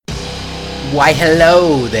Why,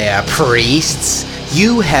 hello there, priests.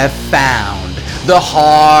 You have found the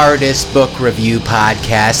hardest book review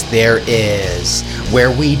podcast there is,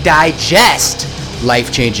 where we digest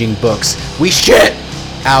life-changing books, we shit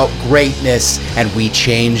out greatness, and we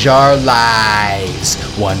change our lives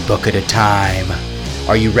one book at a time.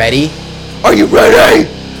 Are you ready? Are you ready?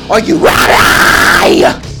 Are you ready?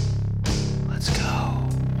 Let's go.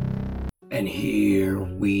 And here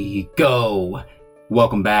we go.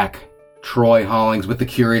 Welcome back. Troy Hollings with the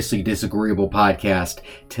Curiously Disagreeable podcast.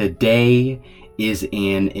 Today is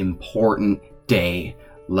an important day,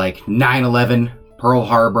 like 9/11, Pearl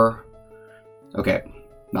Harbor. Okay,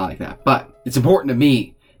 not like that, but it's important to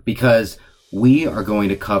me because we are going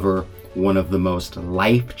to cover one of the most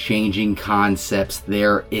life-changing concepts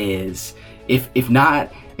there is. If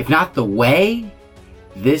not the way,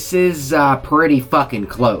 this is pretty fucking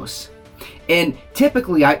close. And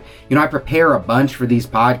typically, I prepare a bunch for these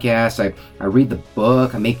podcasts. I read the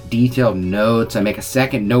book, I make detailed notes, I make a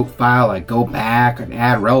second note file, I go back and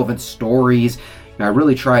add relevant stories. And I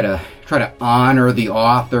really try to honor the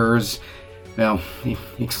authors. Well,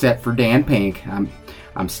 except for Dan Pink.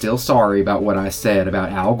 I'm still sorry about what I said about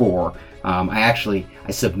Al Gore. I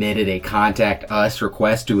submitted a contact us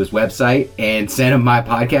request to his website and sent him my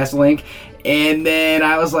podcast link. And then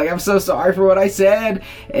I was like, I'm so sorry for what I said.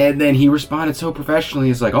 And then he responded so professionally.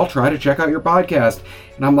 He's like, I'll try to check out your podcast.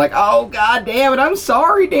 And I'm like, oh, God damn it. I'm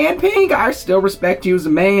sorry, Dan Pink. I still respect you as a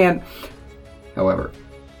man. However,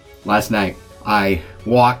 last night I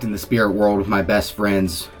walked in the spirit world with my best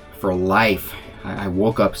friends for life. I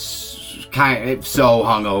woke up kind of so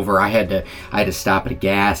hungover. I had to stop at a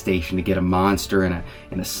gas station to get a Monster and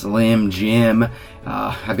a Slim Jim.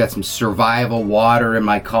 I've got some survival water in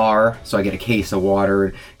my car, so I get a case of water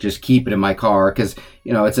and just keep it in my car because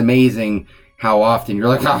it's amazing how often you're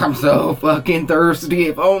like, oh, I'm so fucking thirsty.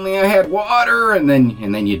 If only I had water, and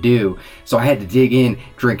then you do. So I had to dig in,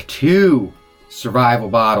 drink 2 survival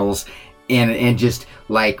bottles, and just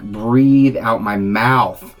like breathe out my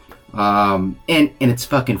mouth. And it's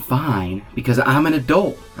fucking fine because I'm an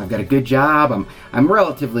adult. I've got a good job. I'm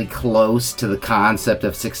relatively close to the concept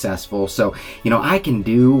of successful. So, I can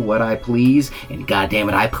do what I please, and goddamn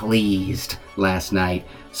it, I pleased last night.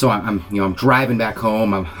 So I'm driving back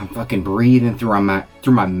home. I'm fucking breathing through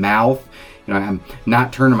my mouth. I'm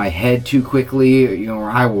not turning my head too quickly, or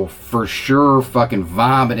I will for sure fucking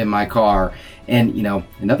vomit in my car. And,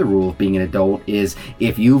 another rule of being an adult is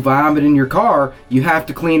if you vomit in your car, you have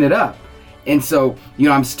to clean it up. And so,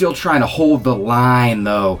 I'm still trying to hold the line,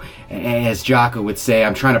 though. As Jocko would say,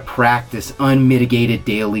 I'm trying to practice unmitigated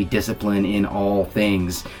daily discipline in all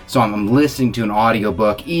things. So I'm listening to an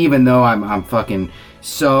audiobook, even though I'm fucking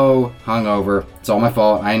so hungover. It's all my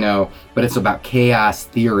fault, I know. But it's about chaos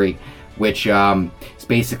theory, which is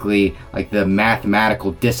basically like the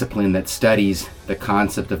mathematical discipline that studies the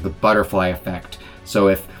concept of the butterfly effect. So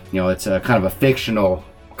if, it's a kind of a fictional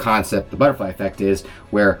concept, the butterfly effect is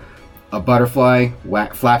where a butterfly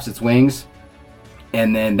flaps its wings,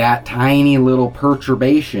 and then that tiny little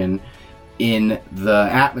perturbation in the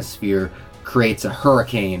atmosphere creates a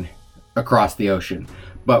hurricane across the ocean.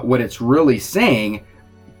 But what it's really saying,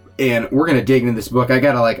 and we're gonna dig into this book, I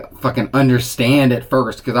gotta fucking understand it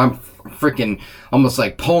first because I'm freaking almost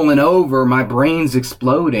like pulling over, my brain's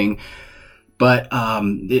exploding. But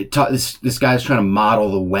this guy's trying to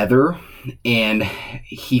model the weather, and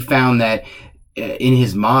he found that in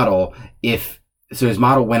his model, his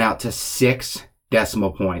model went out to 6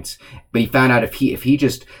 decimal points, but he found out if he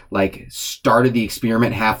just started the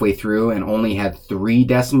experiment halfway through and only had 3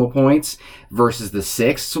 decimal points versus the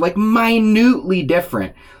 6, so minutely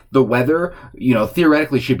different. The weather,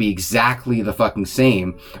 theoretically should be exactly the fucking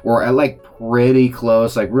same, or pretty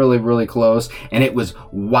close, really, really close, and it was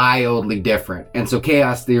wildly different. And so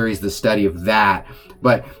chaos theory is the study of that.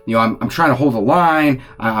 But, I'm trying to hold the line,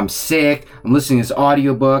 I'm sick, I'm listening to this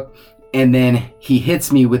audiobook, and then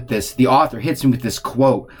the author hits me with this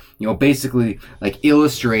quote, basically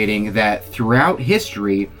illustrating that throughout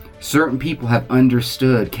history, certain people have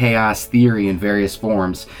understood chaos theory in various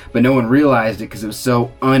forms, but no one realized it because it was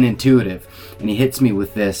so unintuitive. And he hits me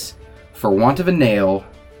with this: for want of a nail,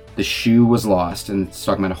 the shoe was lost. And it's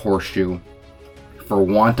talking about a horseshoe. For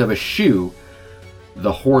want of a shoe,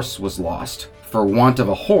 the horse was lost. For want of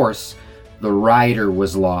a horse, the rider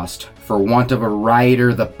was lost. For want of a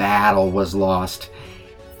rider, the battle was lost.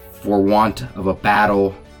 For want of a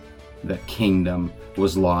battle, the kingdom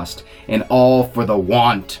was lost. And all for the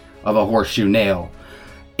want of a horseshoe nail.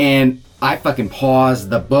 And I fucking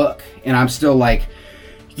paused the book, and I'm still fucking,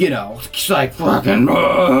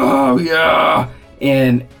 oh yeah.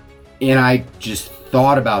 And I just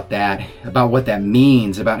thought about that, about what that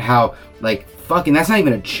means, about how, like, fucking, that's not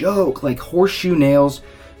even a joke. Like, horseshoe nails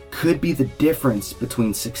could be the difference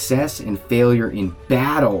between success and failure in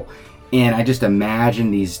battle. And I just imagine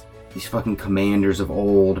these fucking commanders of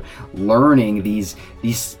old learning these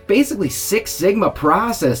basically Six Sigma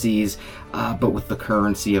processes, but with the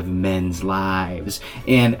currency of men's lives.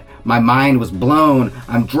 And my mind was blown.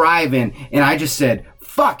 I'm driving, and I just said,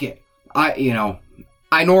 fuck it.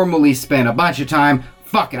 I normally spend a bunch of time,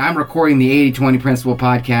 fuck it, I'm recording the 80-20 Principle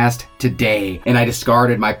podcast today. And I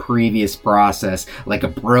discarded my previous process like a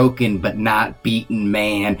broken but not beaten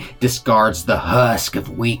man discards the husk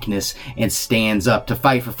of weakness and stands up to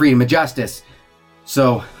fight for freedom and justice.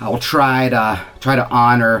 So I'll try to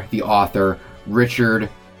honor the author, Richard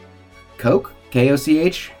Koch,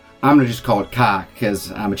 K-O-C-H. I'm gonna just call it Cock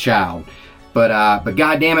because I'm a child. But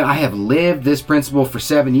God damn it, I have lived this principle for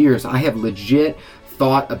 7 years. I have legit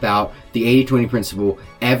thought about the 80-20 principle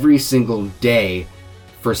every single day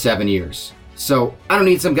for 7 years. So I don't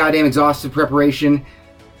need some goddamn exhaustive preparation.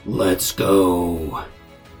 Let's go.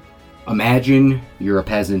 Imagine you're a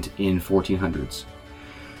peasant in 1400s.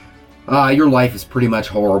 Your life is pretty much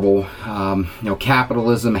horrible.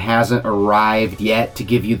 Capitalism hasn't arrived yet to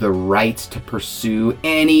give you the right to pursue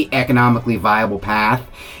any economically viable path.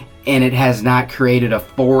 And it has not created a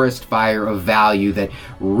forest fire of value that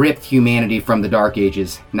ripped humanity from the Dark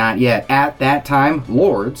Ages. Not yet. At that time,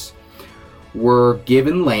 lords were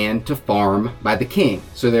given land to farm by the king.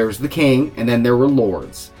 So there was the king, and then there were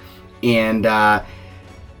lords. And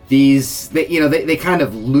they kind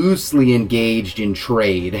of loosely engaged in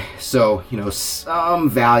trade. So, some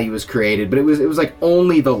value was created, but it was like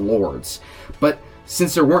only the lords. But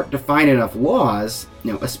since there weren't defined enough laws,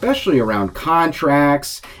 especially around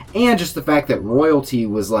contracts, and just the fact that royalty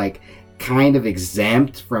was like kind of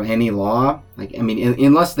exempt from any law,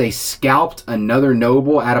 unless they scalped another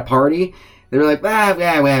noble at a party, they were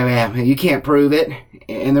like, you can't prove it.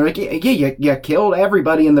 And they're like, yeah, you killed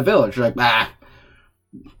everybody in the village. You're like,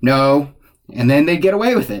 no. And then they'd get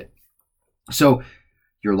away with it. So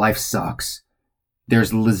your life sucks.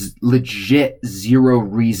 There's legit zero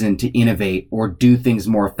reason to innovate or do things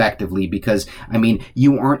more effectively because,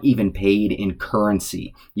 you aren't even paid in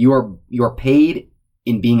currency. You're paid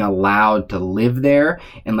in being allowed to live there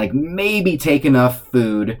and maybe take enough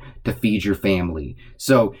food to feed your family.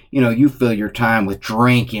 So, you fill your time with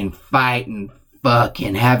drinking, fighting,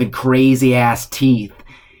 fucking, having crazy ass teeth.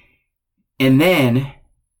 And then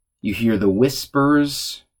you hear the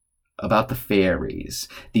whispers about the fairies,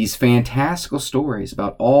 these fantastical stories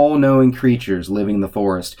about all-knowing creatures living in the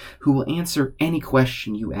forest who will answer any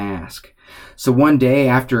question you ask. So one day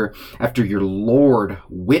after your lord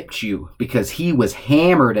whipped you because he was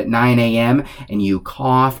hammered at 9 a.m. and you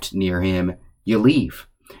coughed near him, you leave.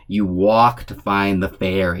 You walk to find the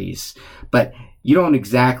fairies. But you don't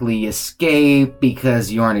exactly escape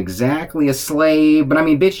because you aren't exactly a slave. But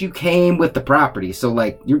bitch, you came with the property. So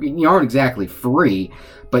you aren't exactly free.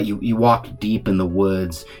 But you walk deep in the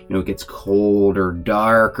woods. It gets cold or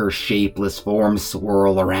dark or shapeless forms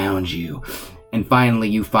swirl around you. And finally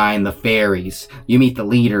you find the fairies. You meet the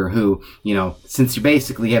leader who, since you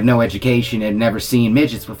basically have no education and never seen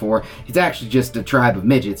midgets before, it's actually just a tribe of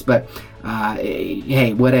midgets. But,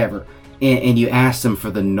 hey, whatever. And you ask them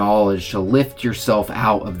for the knowledge to lift yourself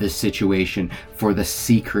out of this situation, for the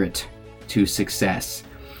secret to success.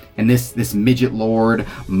 And this midget lord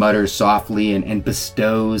mutters softly and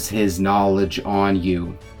bestows his knowledge on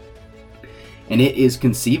you. And it is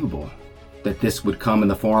conceivable that this would come in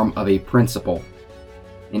the form of a principle.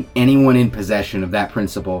 And anyone in possession of that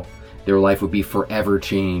principle, their life would be forever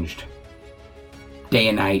changed. Day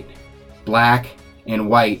and night, black and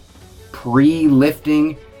white,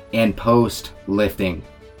 pre-lifting and post-lifting.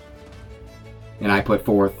 And I put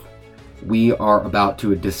forth, we are about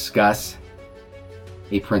to discuss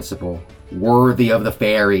a principle worthy of the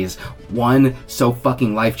fairies, one so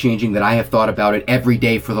fucking life-changing that I have thought about it every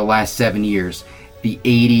day for the last 7 years, the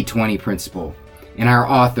 80-20 principle. And our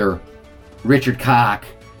author, Richard Koch,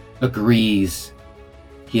 agrees.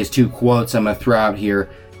 He has 2 quotes I'm going to throw out here.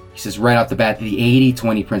 He says right off the bat, the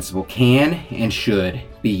 80-20 principle can and should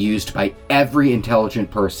be used by every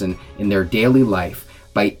intelligent person in their daily life,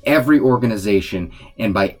 by every organization,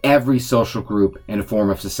 and by every social group and form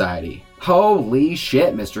of society. Holy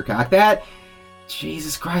shit, Mr. Koch.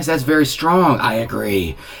 Jesus Christ, that's very strong. I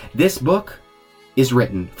agree. This book is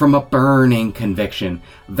written from a burning conviction,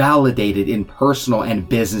 validated in personal and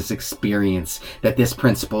business experience, that this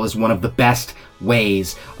principle is one of the best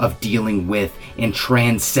ways of dealing with and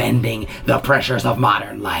transcending the pressures of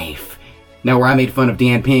modern life. Now, where I made fun of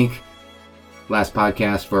Dan Pink, last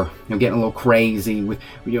podcast for getting a little crazy with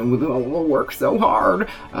we'll work so hard.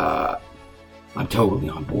 I'm totally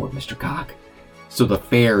on board, Mr. Cock. So the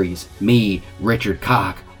fairies, me, Richard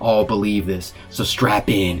Cock, all believe this. So strap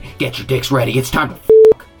in, get your dicks ready, it's time to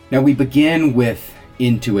fuck. Now we begin with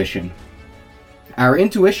intuition. Our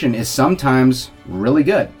intuition is sometimes really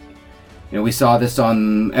good. We saw this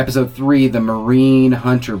on episode 3, the Marine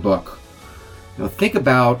Hunter book. Think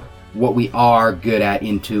about what we are good at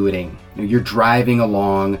intuiting. You're driving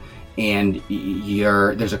along and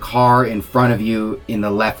there's a car in front of you in the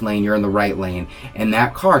left lane, you're in the right lane, and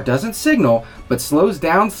that car doesn't signal but slows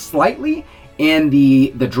down slightly, and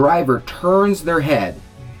the driver turns their head,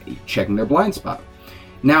 checking their blind spot.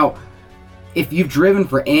 Now, if you've driven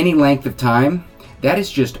for any length of time, that is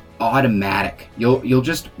just automatic. You'll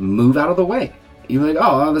just move out of the way. You're like,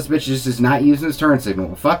 oh, this bitch just is not using his turn signal.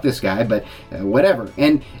 Well, fuck this guy, but whatever.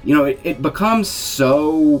 And, it becomes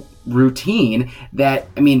so routine that,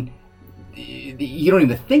 you don't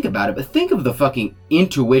even think about it, but think of the fucking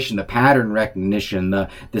intuition, the pattern recognition, the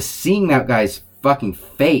seeing that guy's fucking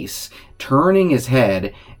face, turning his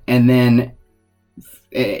head, and then,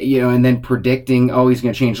 and then predicting, oh, he's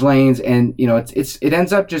going to change lanes. And, it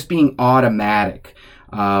ends up just being automatic.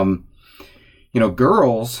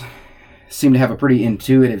 Girls seem to have a pretty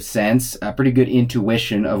intuitive sense, a pretty good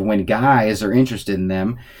intuition of when guys are interested in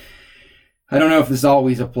them. I don't know if this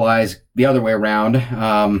always applies the other way around.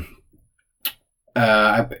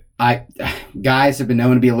 Guys have been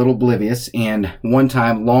known to be a little oblivious, and one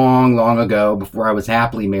time long ago, before I was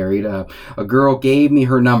happily married, a girl gave me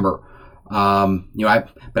her number. But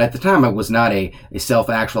at the time I was not a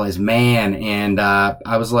self-actualized man, and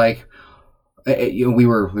I was like, we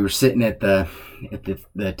were sitting at the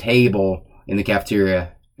table in the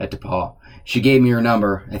cafeteria at DePaul. She gave me her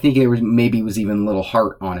number. I think maybe was even a little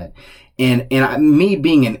heart on it. And me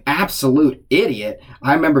being an absolute idiot,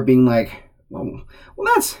 I remember being like, well,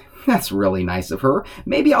 that's really nice of her.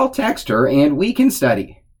 Maybe I'll text her and we can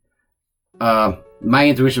study. My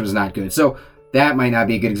intuition was not good. So that might not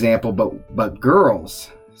be a good example, but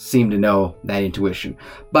girls seem to know that intuition.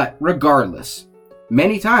 But regardless,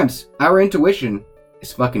 many times our intuition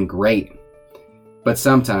is fucking great. But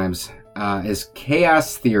sometimes, as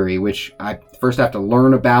chaos theory, which I first have to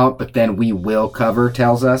learn about, but then we will cover,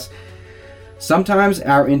 tells us, sometimes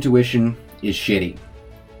our intuition is shitty.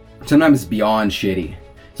 Sometimes it's beyond shitty.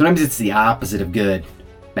 Sometimes it's the opposite of good,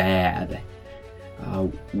 bad.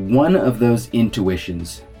 One of those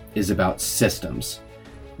intuitions is about systems,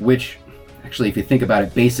 which, actually, if you think about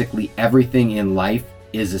it, basically everything in life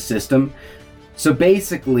is a system. So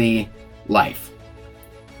basically, life.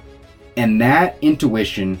 And that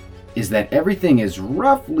intuition is that everything is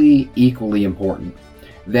roughly equally important.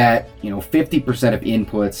 That, 50% of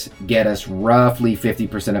inputs get us roughly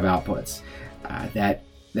 50% of outputs. That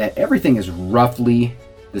everything is roughly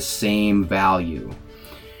the same value.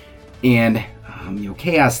 And,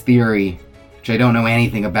 chaos theory, which I don't know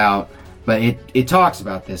anything about, but it talks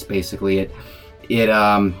about this basically.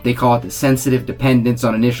 They call it the sensitive dependence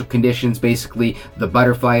on initial conditions, basically the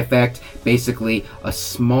butterfly effect. Basically, a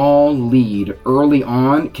small lead early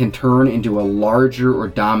on can turn into a larger or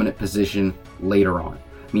dominant position later on.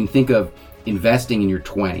 Think of investing in your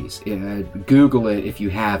 20s. Google it if you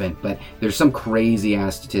haven't, but there's some crazy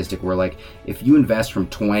ass statistic where, like, if you invest from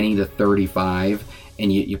 20 to 35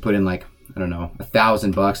 and you put in, like, I don't know, $1,000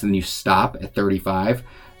 and then you stop at 35,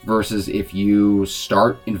 versus if you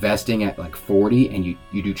start investing at like 40 and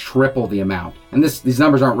you do triple the amount. And these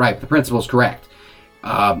numbers aren't right, but the principle is correct.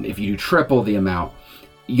 If you do triple the amount,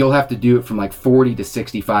 you'll have to do it from like 40 to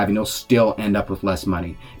 65 and you'll still end up with less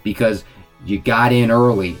money because you got in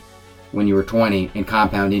early when you were 20 and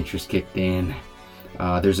compound interest kicked in.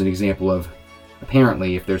 There's an example of,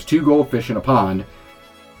 apparently, if there's 2 goldfish in a pond,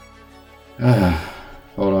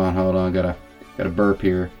 hold on, gotta burp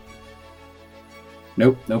here.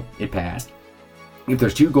 Nope, it passed. If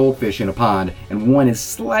there's 2 goldfish in a pond and one is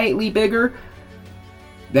slightly bigger,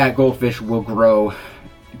 that goldfish will grow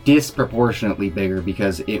disproportionately bigger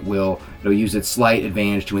because it'll use its slight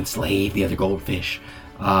advantage to enslave the other goldfish.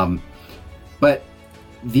 But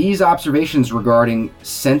these observations regarding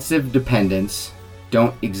sensitive dependence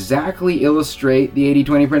don't exactly illustrate the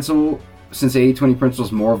 80-20 principle, since the 80-20 principle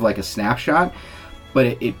is more of like a snapshot, but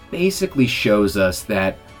it basically shows us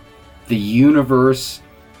that the universe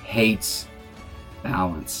hates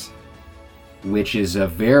balance, which is a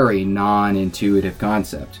very non-intuitive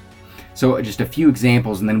concept. So just a few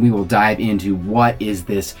examples, and then we will dive into what is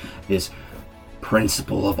this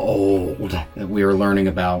principle of old that we are learning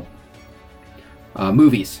about.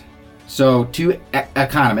 Movies. So 2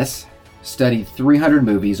 economists studied 300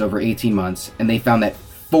 movies over 18 months, and they found that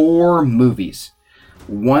 4 movies,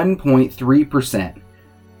 1.3%,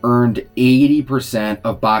 earned 80%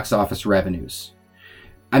 of box office revenues.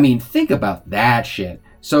 I mean, think about that shit.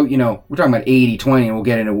 So, we're talking about 80-20, and we'll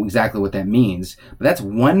get into exactly what that means. But that's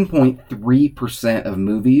 1.3% of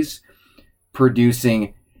movies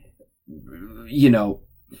producing,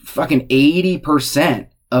 fucking 80%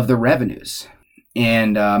 of the revenues.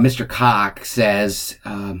 And Mr. Koch says,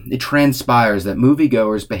 it transpires that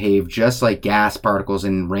moviegoers behave just like gas particles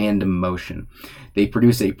in random motion. They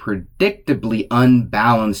produce a predictably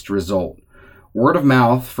unbalanced result. Word of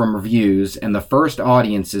mouth from reviews and the first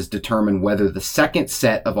audiences determine whether the second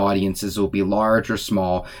set of audiences will be large or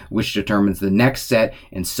small, which determines the next set,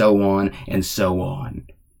 and so on and so on.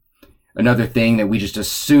 Another thing that we just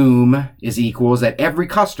assume is equal is that every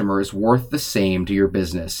customer is worth the same to your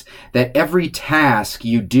business. That every task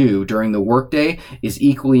you do during the workday is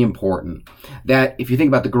equally important. That if you think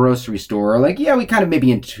about the grocery store, we kind of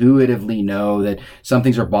maybe intuitively know that some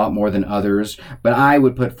things are bought more than others, but I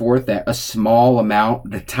would put forth that a small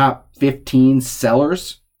amount, the top 15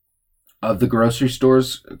 sellers of the grocery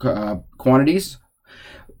store's quantities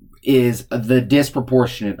is the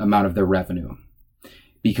disproportionate amount of their revenue.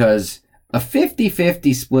 Because a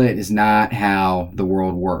 50-50 split is not how the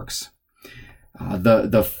world works.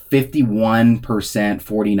 The 51%,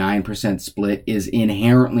 49% split is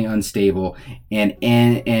inherently unstable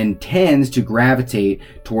and tends to gravitate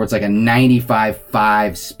towards like a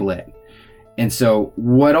 95-5 split. And so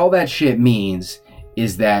what all that shit means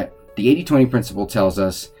is that the 80-20 principle tells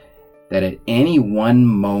us that at any one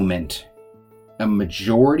moment, a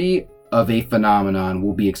majority of a phenomenon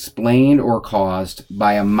will be explained or caused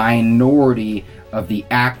by a minority of the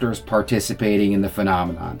actors participating in the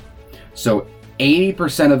phenomenon. So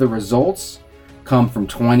 80% of the results come from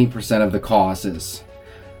 20% of the causes.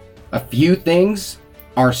 A few things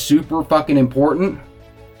are super fucking important,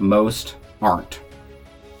 most aren't.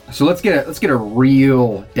 So let's get a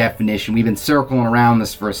real definition. We've been circling around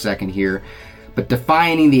this for a second here, but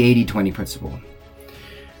defining the 80-20 principle.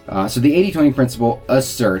 So the 80-20 principle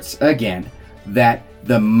asserts, again, that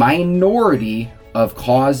the minority of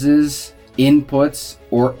causes, inputs,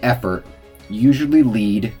 or effort usually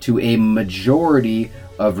lead to a majority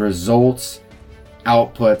of results,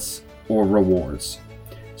 outputs, or rewards.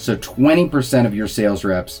 So 20% of your sales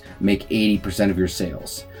reps make 80% of your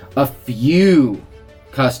sales. A few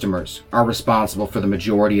customers are responsible for the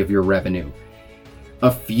majority of your revenue.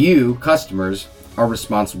 A few customers are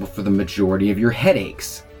responsible for the majority of your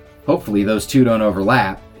headaches. Hopefully those two don't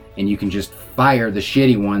overlap and you can just fire the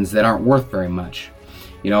shitty ones that aren't worth very much.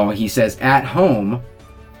 He says at home,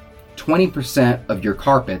 20% of your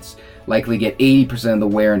carpets likely get 80% of the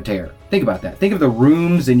wear and tear. Think about that. Think of the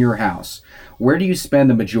rooms in your house. Where do you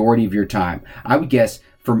spend the majority of your time? I would guess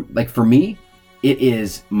for me, it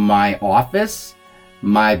is my office,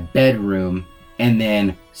 my bedroom, and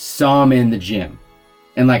then some in the gym.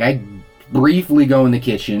 And I briefly go in the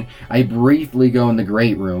kitchen. I briefly go in the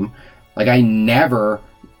great room. I never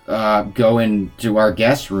go into our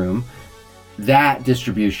guest room. That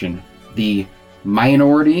distribution, the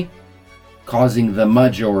minority causing the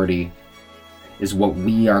majority, is what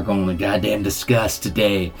we are going to goddamn discuss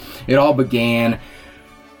today. It all began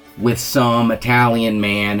with some Italian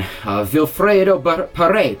man, Vilfredo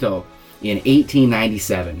Pareto, in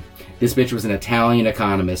 1897. This bitch was an Italian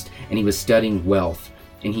economist, and he was studying wealth.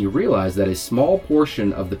 And he realized that a small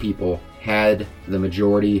portion of the people had the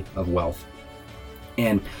majority of wealth.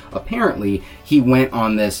 And apparently he went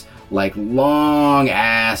on this long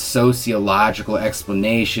ass sociological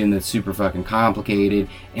explanation that's super fucking complicated,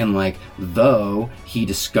 and though he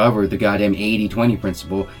discovered the goddamn 80-20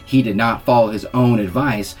 principle, he did not follow his own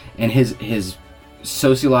advice, and his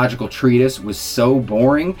sociological treatise was so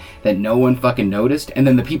boring that no one fucking noticed. And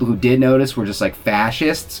then the people who did notice were just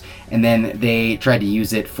fascists, and then they tried to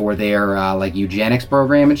use it for their eugenics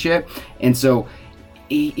program and shit. And so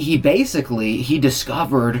he basically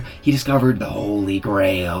discovered the Holy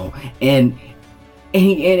Grail, and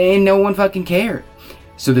no one fucking cared.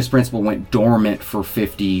 So this principle went dormant for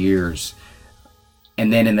 50 years.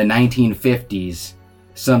 And then in the 1950s,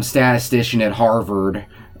 some statistician at Harvard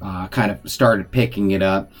kind of started picking it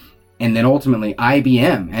up, and then ultimately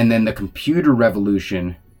IBM, and then the computer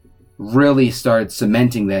revolution really started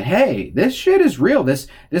cementing that, hey, this shit is real. This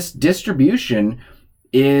distribution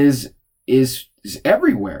is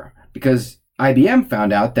everywhere, because IBM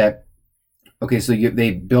found out that, okay, so they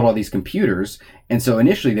built all these computers, and so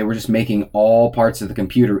initially they were just making all parts of the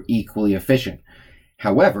computer equally efficient.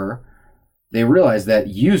 However, they realized that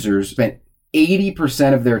users spent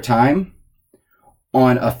 80% of their time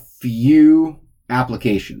on a few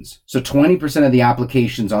applications. So 20% of the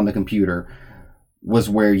applications on the computer was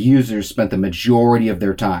where users spent the majority of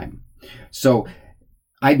their time. So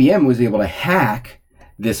IBM was able to hack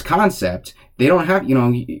this concept. They don't have, you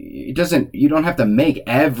don't have to make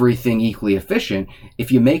everything equally efficient.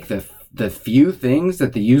 If you make the few things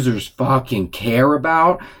that the users fucking care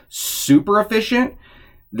about super efficient,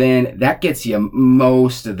 then that gets you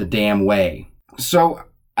most of the damn way. So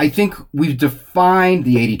I think we've defined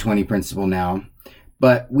the 80-20 principle now,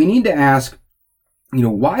 but we need to ask,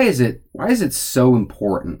 why is it so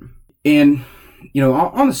important? And,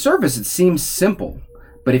 on the surface, it seems simple,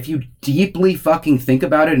 but if you deeply fucking think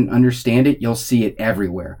about it and understand it, you'll see it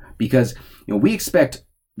everywhere, because, we expect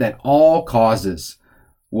that all causes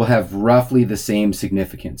will have roughly the same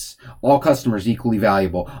significance. All customers equally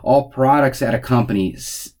valuable. All products at a company,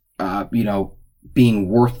 being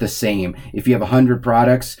worth the same. If you have 100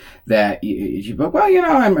 products that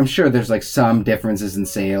I'm sure there's like some differences in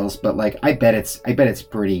sales, but like I bet it's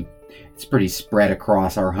pretty spread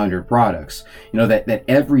across our 100 products. That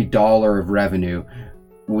every dollar of revenue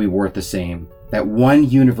will be worth the same. That one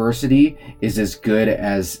university is as good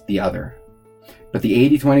as the other. But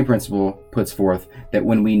the 80-20 principle puts forth that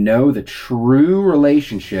when we know the true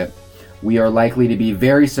relationship, we are likely to be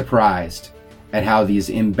very surprised at how these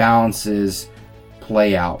imbalances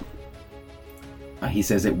play out. He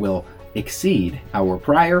says it will exceed our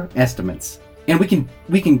prior estimates, and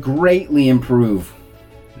we can greatly improve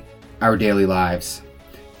our daily lives,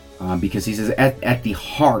 because he says at the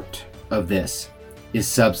heart of this is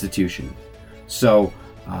substitution. So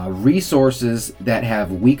resources that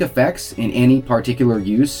have weak effects in any particular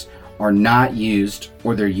use are not used,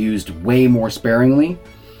 or they're used way more sparingly,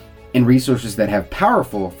 and resources that have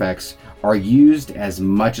powerful effects are used as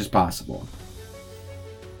much as possible.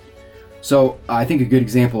 So I think a good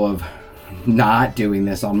example of not doing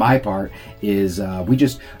this on my part is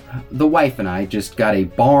the wife and I just got a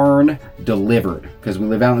barn delivered because we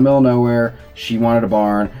live out in the middle of nowhere. She wanted a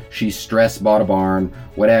barn. She bought a barn.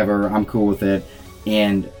 Whatever. I'm cool with it.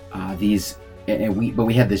 And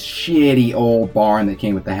we had this shitty old barn that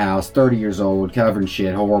came with the house, 30 years old, covered in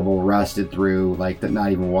shit, horrible, rusted through, like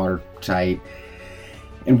not even watertight.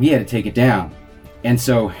 And we had to take it down. And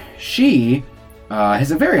so she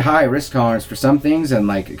has a very high risk tolerance for some things and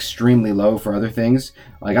like extremely low for other things.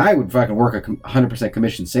 Like I would fucking work a 100%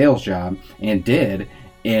 commission sales job, and did,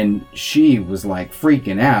 and she was like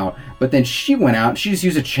freaking out. But then she went out and she just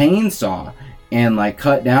used a chainsaw and like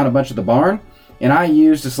cut down a bunch of the barn, and I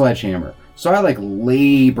used a sledgehammer. So I like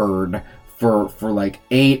labored for like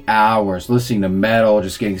 8 hours listening to metal,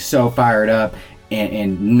 just getting so fired up,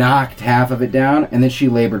 and knocked half of it down. And then she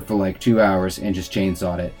labored for like 2 hours and just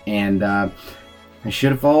chainsawed it. And I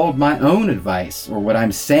should have followed my own advice, or what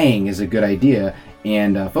I'm saying is a good idea,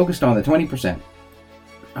 and focused on the 20%.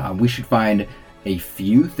 We should find a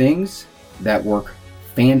few things that work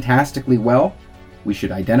fantastically well. We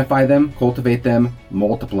should identify them, cultivate them,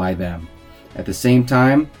 multiply them. At the same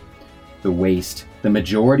time, the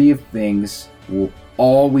majority of things will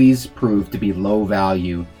always prove to be low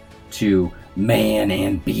value to man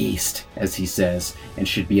and beast, as he says, and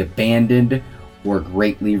should be abandoned or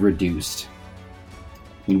greatly reduced.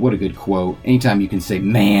 I mean, what a good quote. Anytime you can say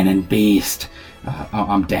man and beast,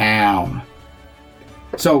 I'm down.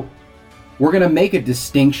 So we're going to make a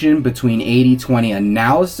distinction between 80-20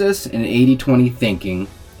 analysis and 80-20 thinking.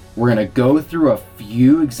 We're going to go through a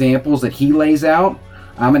few examples that he lays out.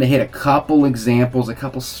 I'm going to hit a couple examples, a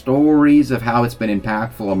couple stories of how it's been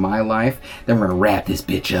impactful in my life. Then we're going to wrap this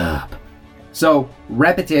bitch up. So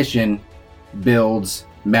repetition builds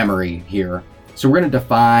memory here. So we're going to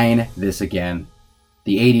define this again.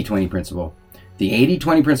 The 80-20 principle. The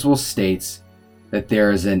 80-20 principle states that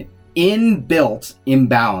there is an inbuilt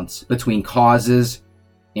imbalance between causes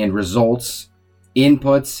and results,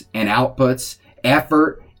 inputs and outputs,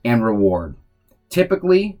 effort and reward.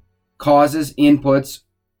 Typically, causes, inputs,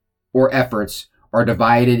 or efforts are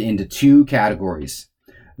divided into two categories: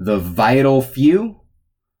 the vital few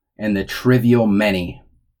and the trivial many.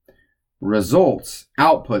 Results,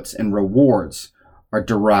 outputs, and rewards are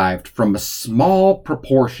derived from a small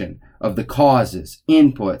proportion of the causes,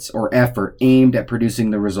 inputs, or effort aimed at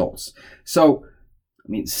producing the results. So,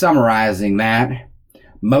 summarizing that,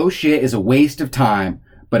 most shit is a waste of time,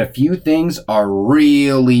 but a few things are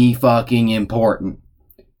really fucking important.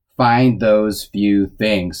 Find those few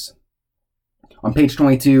things. On page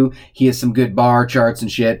 22, he has some good bar charts and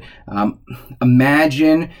shit.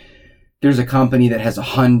 Imagine there's a company that has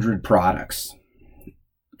 100 products.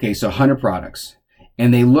 Okay, so 100 products.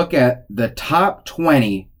 And they look at the top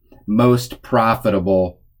 20 most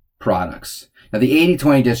profitable products. Now, the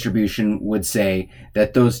 80-20 distribution would say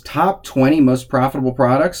that those top 20 most profitable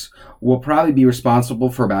products will probably be responsible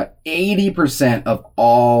for about 80% of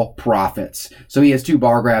all profits. So he has two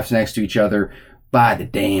bar graphs next to each other by the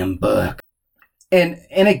damn book. And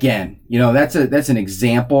again, that's an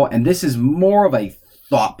example, and this is more of a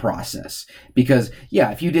thought process, because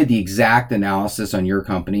if you did the exact analysis on your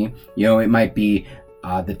company, it might be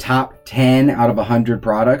the top 10 out of 100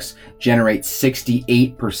 products generate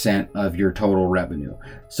 68% of your total revenue.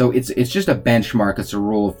 So it's just a benchmark. It's a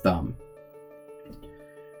rule of thumb.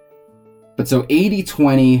 But so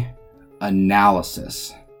 80-20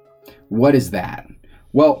 analysis, what is that?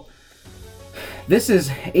 Well, this is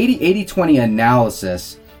 80-20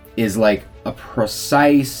 analysis is like a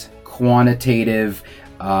precise, quantitative,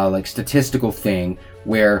 like statistical thing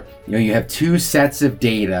where you have two sets of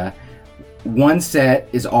data. One set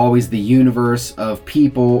is always the universe of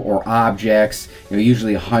people or objects,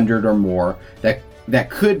 usually 100 or more, that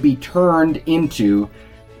could be turned into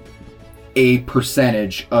a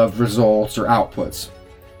percentage of results or outputs.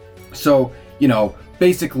 So,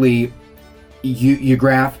 basically you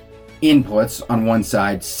graph inputs on one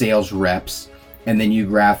side, sales reps, and then you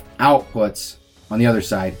graph outputs on the other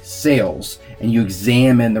side, sales, and you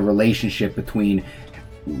examine the relationship between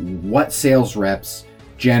what sales reps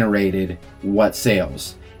generated what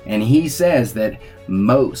sales. And he says that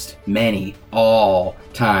many, all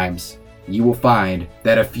times, you will find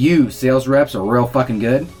that a few sales reps are real fucking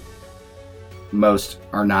good. Most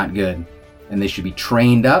are not good. And they should be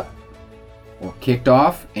trained up or kicked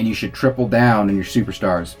off, and you should triple down on your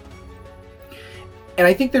superstars. And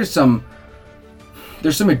I think there's some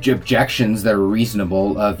objections that are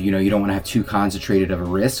reasonable of, you don't want to have too concentrated of a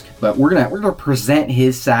risk, but we're gonna present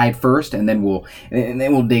his side first, and then we'll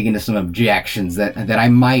dig into some objections that I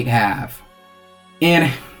might have.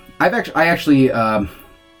 And I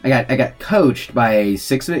got coached by a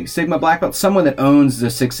Six Sigma black belt, someone that owns the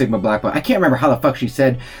Six Sigma black belt. I can't remember how the fuck she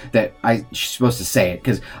said that she's supposed to say it,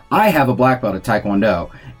 because I have a black belt at Taekwondo,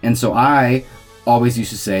 and so I always used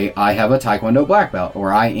to say I have a Taekwondo black belt,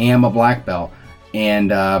 or I am a black belt.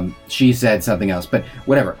 And she said something else, but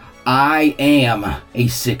whatever. I am a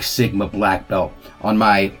Six Sigma black belt. On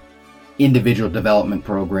my individual development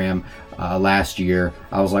program last year,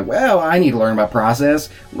 I was like, well, I need to learn about process.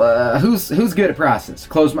 Who's good at process?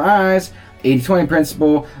 Close my eyes. 80-20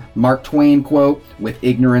 principle, Mark Twain quote, with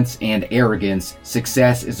ignorance and arrogance,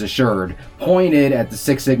 success is assured. Pointed at the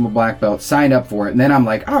Six Sigma black belt, signed up for it, and then I'm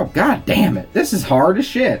like, oh, god damn it, this is hard as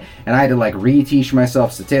shit. And I had to reteach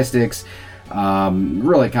myself statistics.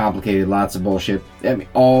 Really complicated, lots of bullshit. I mean,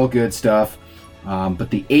 all good stuff. But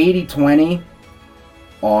the 80-20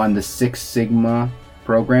 on the Six Sigma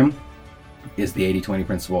program is the 80-20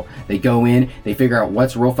 principle. They go in, they figure out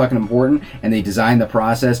what's real fucking important, and they design the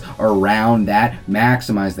process around that,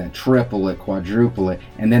 maximize that, triple it, quadruple it.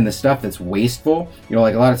 And then the stuff that's wasteful,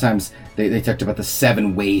 like a lot of times they talked about the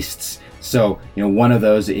 7 wastes. So, one of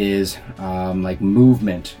those is like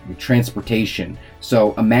movement, transportation.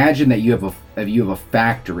 So imagine that you have a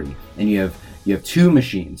factory, and you have 2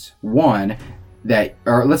 machines. One that,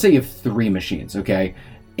 or let's say you have 3 machines, okay?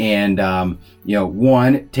 And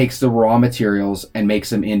one takes the raw materials and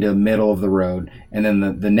makes them into the middle of the road, and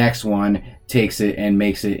then the next one takes it and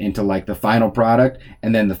makes it into like the final product,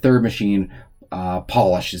 and then the third machine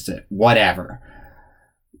polishes it, whatever.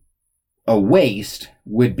 A waste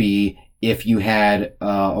would be if you had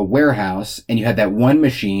a warehouse and you had that one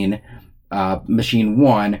machine, machine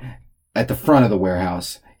 1 at the front of the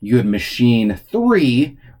warehouse. You had machine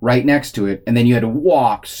 3 right next to it, and then you had to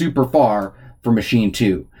walk super far for machine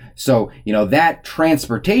 2. So, that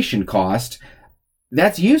transportation cost,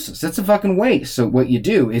 that's useless. That's a fucking waste. So what you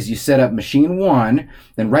do is you set up machine 1,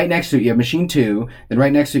 then right next to it you have machine 2, then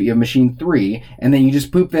right next to it you have machine 3, and then you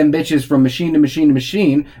just poop them bitches from machine to machine to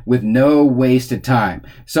machine with no wasted time.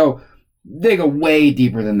 So they go way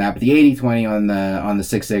deeper than that, but the 80-20 on the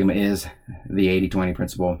Six Sigma is the 80-20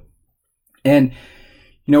 principle. And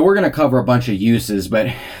we're going to cover a bunch of uses, but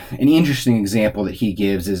an interesting example that he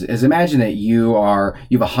gives is imagine that you have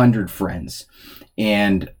 100 friends,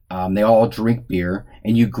 and they all drink beer,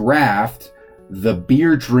 and you graphed the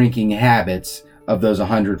beer drinking habits of those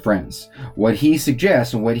 100 friends. What he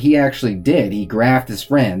suggests, and what he actually did, he graphed his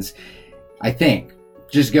friends. I think,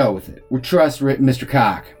 just go with it. We trust Mr.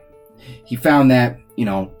 Cock. He found that,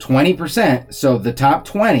 20%, so the top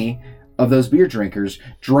 20 of those beer drinkers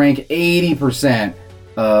drank 80%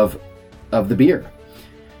 of the beer.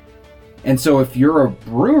 And so if you're a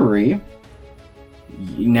brewery,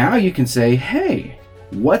 now you can say, hey,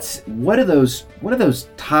 what do those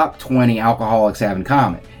top 20 alcoholics have in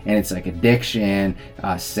common? And it's like addiction,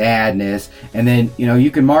 sadness, and then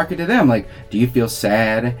you can market to them like, do you feel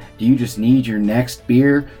sad? Do you just need your next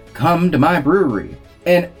beer? Come to my brewery.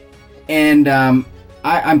 And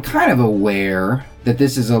I'm kind of aware that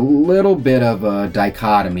this is a little bit of a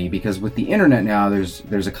dichotomy, because with the internet now,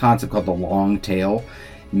 there's a concept called the long tail,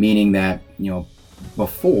 meaning that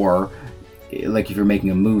before, like if you're making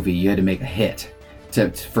a movie, you had to make a hit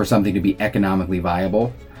for something to be economically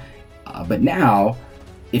viable. But now,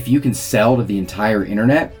 if you can sell to the entire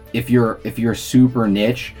internet, if you're super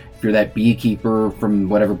niche, if you're that beekeeper from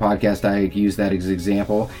whatever podcast I use that as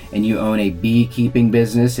example, and you own a beekeeping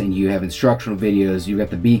business and you have instructional videos, you've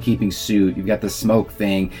got the beekeeping suit, you've got the smoke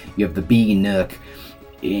thing, you have the bee nook,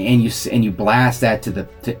 and you blast that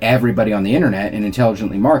to everybody on the internet and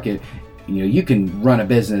intelligently market, you can run a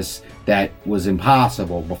business that was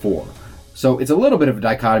impossible before. So it's a little bit of a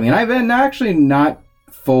dichotomy, and I've actually not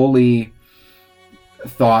fully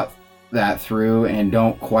thought that through and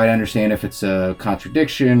don't quite understand if it's a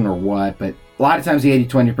contradiction or what, but a lot of times the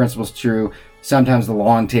 80-20 principle is true. Sometimes the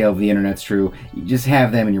long tail of the internet's true. You just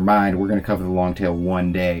have them in your mind. We're going to cover the long tail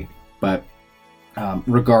one day, but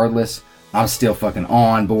regardless, I'm still fucking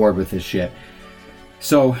on board with this shit.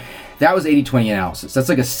 So that was 80-20 analysis. That's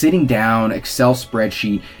like a sitting down Excel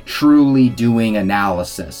spreadsheet, truly doing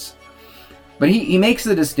analysis. But he makes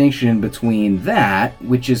the distinction between that,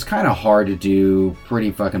 which is kind of hard to do,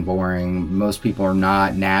 pretty fucking boring. Most people are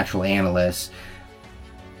not natural analysts.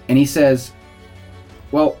 And he says,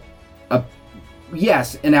 well,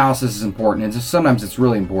 yes, analysis is important, and sometimes it's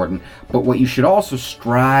really important, but what you should also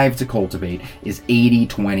strive to cultivate is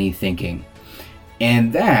 80-20 thinking.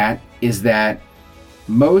 And that is that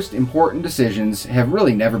most important decisions have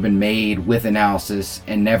really never been made with analysis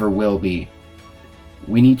and never will be.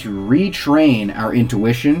 We need to retrain our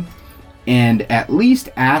intuition and at least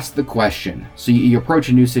ask the question. So you approach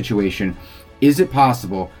a new situation, is it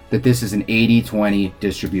possible that this is an 80-20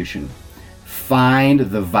 distribution? Find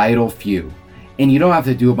the vital few. And you don't have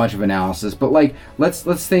to do a bunch of analysis, but like let's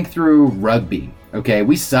think through rugby. Okay,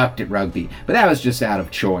 we sucked at rugby, but that was just out of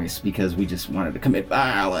choice because we just wanted to commit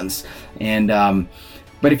violence. And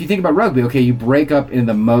but if you think about rugby, okay, you break up into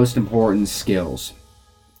the most important skills.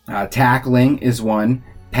 Tackling is one,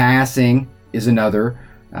 passing is another,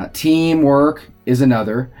 teamwork is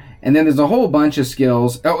another, and then there's a whole bunch of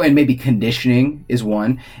skills. Oh, and maybe conditioning is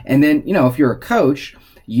one. And then, if you're a coach,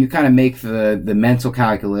 you kind of make the mental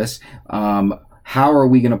calculus. How are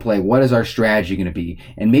we going to play? What is our strategy going to be?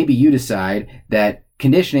 And maybe you decide that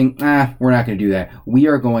conditioning, we're not going to do that. We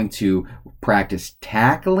are going to practice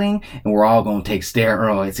tackling, and we're all going to take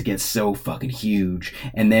steroids to get so fucking huge,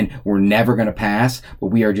 and then we're never going to pass, but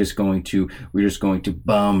we're just going to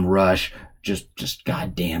bum rush, just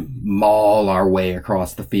goddamn maul our way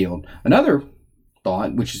across the field. Another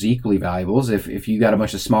thought, which is equally valuable, is if you got a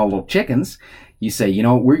bunch of small little chickens, you say,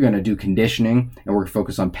 we're going to do conditioning and we're going to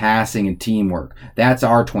focus on passing and teamwork. That's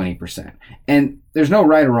our 20%. And there's no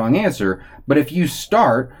right or wrong answer, but if you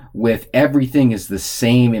start with everything is the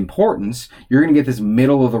same importance, you're going to get this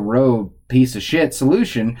middle of the road piece of shit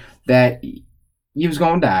solution that you was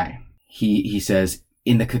going to die. He says,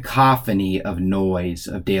 in the cacophony of noise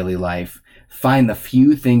of daily life, find the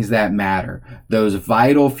few things that matter, those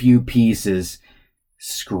vital few pieces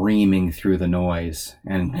screaming through the noise.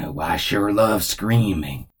 And I sure love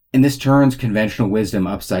screaming. And this turns conventional wisdom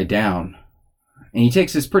upside down. And he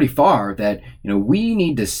takes this pretty far that, we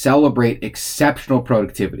need to celebrate exceptional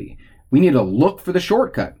productivity. We need to look for the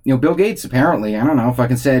shortcut. Bill Gates apparently, I don't know if I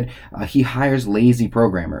can said, he hires lazy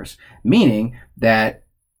programmers, meaning that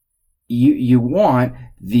you want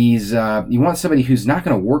these, you want somebody who's not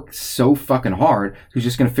going to work so fucking hard, who's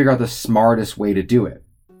just going to figure out the smartest way to do it.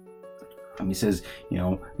 He says,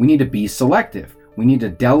 we need to be selective. We need to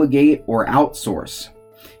delegate or outsource.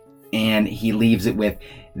 And he leaves it with,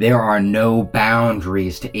 there are no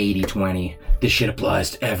boundaries to 80-20. This shit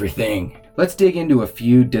applies to everything. Let's dig into a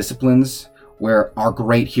few disciplines where our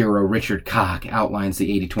great hero, Richard Koch, outlines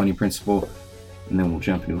the 80-20 principle, and then we'll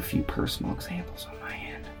jump into a few personal examples on my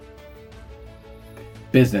end.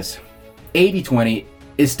 Business. 80-20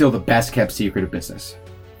 is still the best kept secret of business.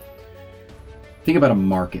 Think about a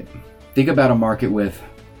market. Think about a market with,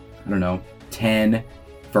 10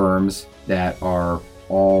 firms that are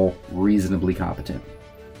all reasonably competent.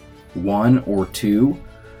 One or two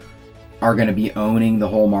are going to be owning the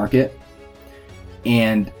whole market.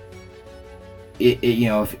 And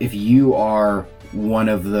if you are one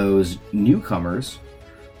of those newcomers,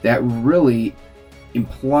 that really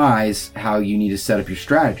implies how you need to set up your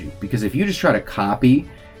strategy. Because if you just try to copy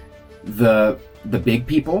The big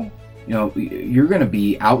people, you're going to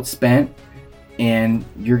be outspent and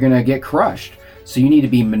you're going to get crushed. So you need to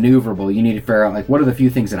be maneuverable. You need to figure out, like, what are the few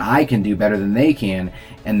things that I can do better than they can,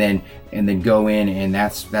 and then go in, and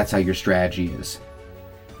that's how your strategy is.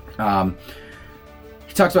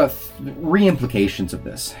 He talks about 3 implications of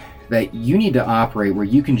this: that you need to operate where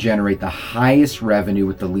you can generate the highest revenue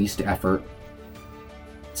with the least effort.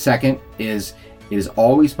 Second is, it is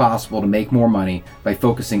always possible to make more money by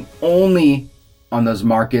focusing only on those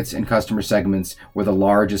markets and customer segments where the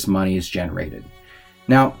largest money is generated.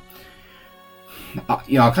 Now,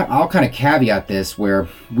 I'll kind of caveat this, where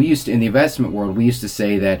we used to, in the investment world, we used to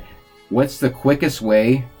say that what's the quickest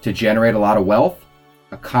way to generate a lot of wealth?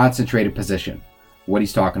 A concentrated position. What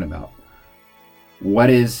he's talking about. What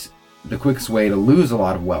is the quickest way to lose a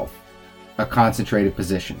lot of wealth? A concentrated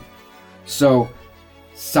position. So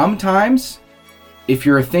sometimes, if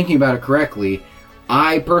you're thinking about it correctly,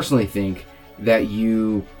 I personally think that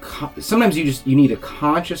sometimes you need to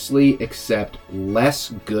consciously accept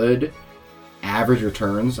less good average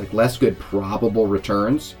returns, like less good probable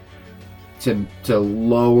returns, to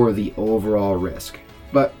lower the overall risk.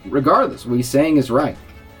 But regardless, what he's saying is right.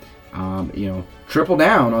 Triple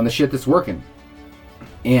down on the shit that's working.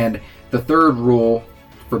 And the third rule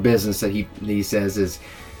for business that he says is,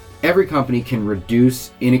 every company can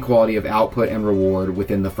reduce inequality of output and reward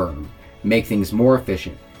within the firm, make things more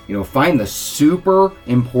efficient. Find the super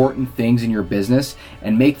important things in your business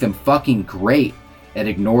and make them fucking great, and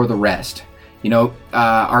ignore the rest.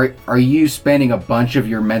 Are you spending a bunch of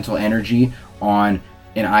your mental energy on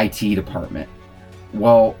an IT department?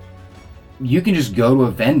 Well, you can just go to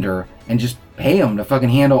a vendor and just pay them to fucking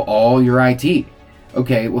handle all your IT.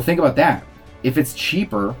 Okay, well, think about that. If it's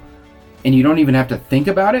cheaper and you don't even have to think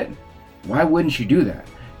about it, why wouldn't you do that?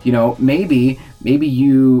 Maybe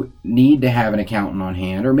you need to have an accountant on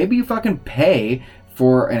hand, or maybe you fucking pay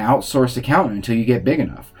for an outsourced accountant until you get big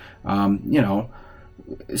enough.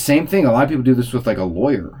 Same thing. A lot of people do this with, like, a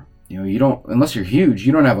lawyer. You don't, unless you're huge,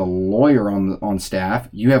 you don't have a lawyer on staff.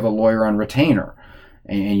 You have a lawyer on retainer,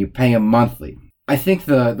 and you pay him monthly. I think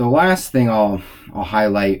the last thing I'll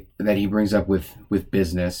highlight that he brings up with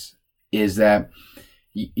business is that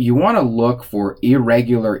you want to look for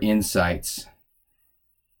irregular insights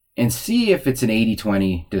and see if it's an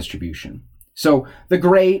 80-20 distribution. So the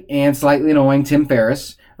great and slightly annoying Tim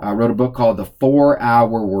Ferriss wrote a book called The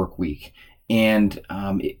 4-Hour Workweek, and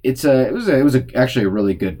it was actually a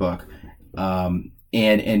really good book.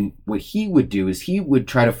 And what he would do is he would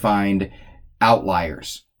try to find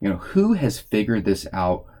outliers. Who has figured this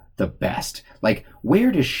out the best? Like,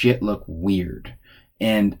 where does shit look weird?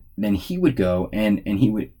 And then he would go and he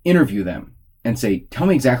would interview them and say, tell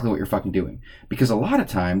me exactly what you're fucking doing. Because a lot of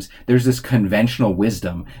times there's this conventional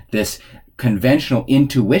wisdom, this conventional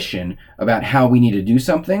intuition about how we need to do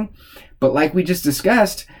something. But like we just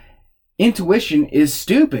discussed, intuition is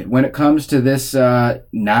stupid when it comes to this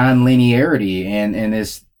non-linearity and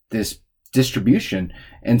this distribution.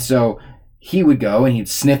 And so he would go and he'd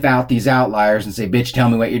sniff out these outliers and say, bitch, tell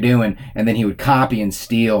me what you're doing. And then he would copy and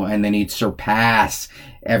steal, and then he'd surpass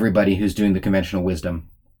everybody who's doing the conventional wisdom.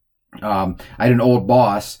 I had an old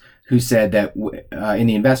boss who said that in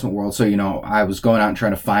the investment world, so, I was going out and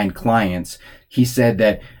trying to find clients. He said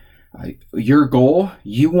that your goal,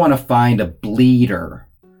 you want to find a bleeder.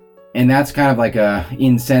 And that's kind of like a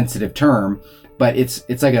insensitive term, but it's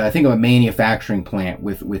like I think of a manufacturing plant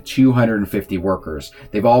with 250 workers.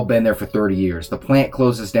 They've all been there for 30 years. The plant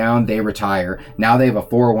closes down, they retire. Now they have a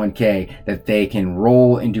 401k that they can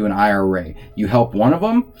roll into an IRA. You help one of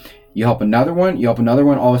them, you help another one,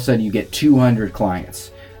 all of a sudden you get 200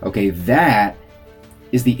 clients. Okay, that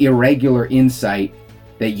is the irregular insight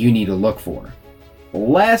that you need to look for.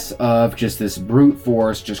 Less of just this brute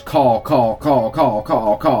force, just call.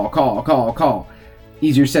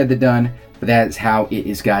 Easier said than done, but that is how it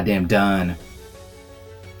is goddamn done.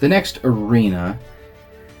 The next arena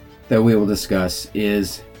that we will discuss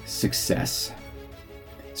is success.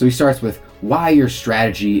 So he starts with why your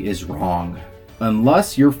strategy is wrong.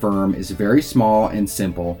 Unless your firm is very small and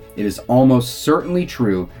simple, it is almost certainly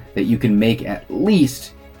true that you can make at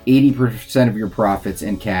least 80% of your profits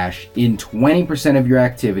in cash in 20% of your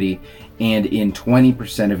activity and in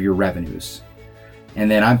 20% of your revenues. And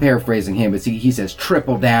then I'm paraphrasing him, but he says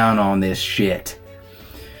triple down on this shit.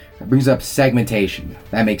 That brings up segmentation.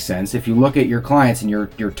 That makes sense. If you look at your clients, and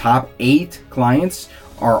your top 8 clients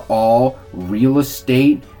are all real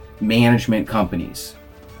estate management companies.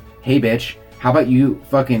 Hey bitch, how about you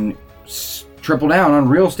fucking triple down on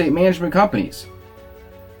real estate management companies?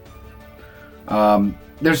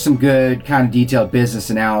 there's some good kind of detailed business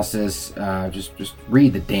analysis. Just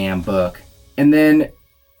read the damn book. And then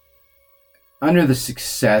under the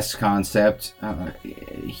success concept,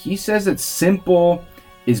 he says that simple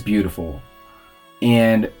is beautiful.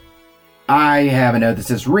 And I have a note that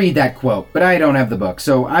says read that quote, but I don't have the book,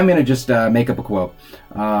 so I'm going to just make up a quote.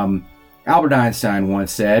 Albert Einstein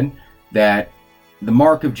once said that the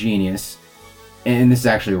mark of genius, and this is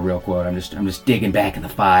actually a real quote, I'm just digging back in the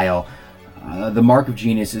file. The mark of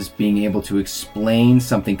genius is being able to explain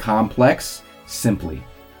something complex simply.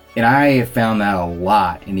 And I have found that a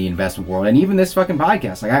lot in the investment world, and even this fucking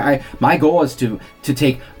podcast. Like my goal is to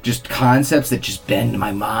take just concepts that just bend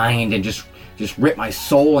my mind and just rip my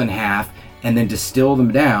soul in half, and then distill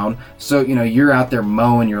them down. So, you're out there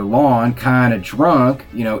mowing your lawn, kind of drunk.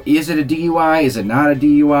 Is it a DUI? Is it not a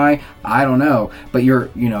DUI? I don't know. But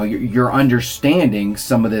you're understanding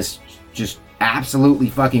some of this just absolutely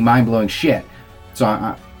fucking mind-blowing shit.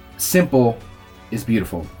 So simple is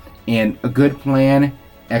beautiful, and a good plan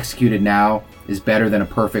executed now is better than a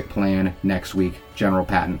perfect plan next week. General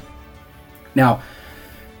Patton. Now,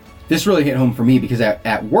 this really hit home for me because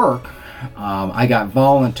at work, I got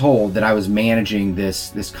voluntold that I was managing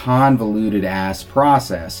this convoluted ass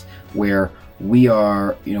process where we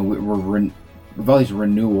are, we've all these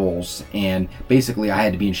renewals, and basically I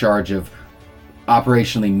had to be in charge of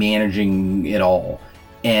operationally managing it all.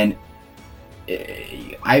 And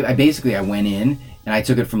I went in and I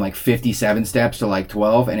took it from like 57 steps to like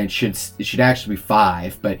 12, and it should actually be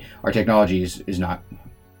 5, but our technology is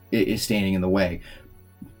standing in the way.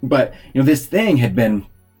 But this thing had been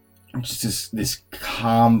just this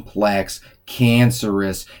complex,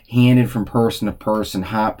 cancerous, handed from person to person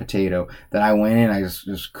hot potato that I went in, I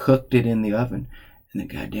just cooked it in the oven, and then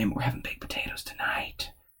goddamn, we're having baked potatoes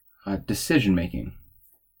tonight. Decision making.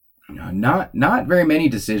 Not very many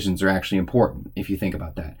decisions are actually important if you think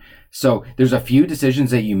about that. So there's a few decisions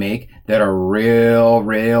that you make that are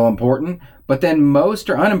real important, but then most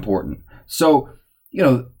are unimportant. So,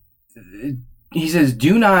 he says,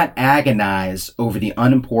 do not agonize over the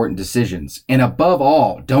unimportant decisions. And above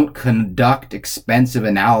all, don't conduct expensive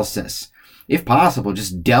analysis. If possible,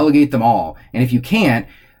 just delegate them all. And if you can't,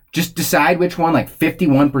 just decide which one, like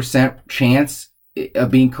 51% chance of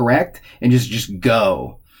being correct, and just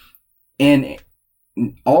go. And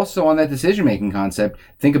also on that decision-making concept,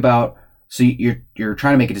 think about, so you're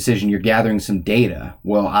trying to make a decision, you're gathering some data.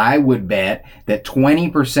 Well, I would bet that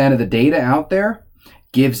 20% of the data out there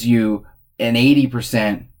gives you an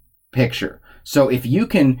 80% picture. So if you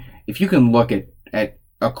can look at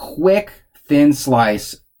a quick, thin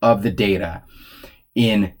slice of the data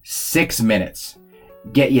in 6 minutes,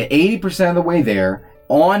 get you 80% of the way there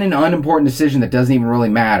on an unimportant decision that doesn't even really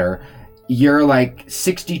matter, you're like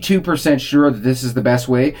 62% sure that this is the best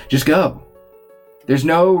way, just go. There's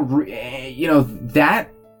no, that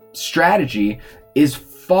strategy is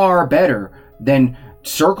far better than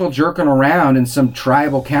circle jerking around in some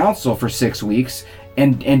tribal council for 6 weeks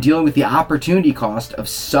and dealing with the opportunity cost of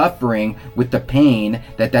suffering with the pain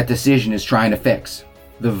that decision is trying to fix.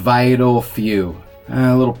 The vital few.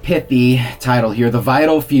 A little pithy title here. The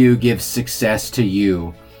vital few give success to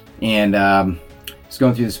you. And just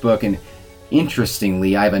going through this book, and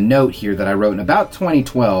interestingly, I have a note here that I wrote in about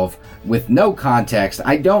 2012 with no context.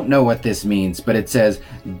 I don't know what this means, but it says,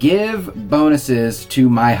 give bonuses to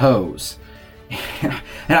my hoes. And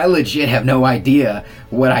I legit have no idea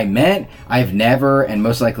what I meant. I've never, and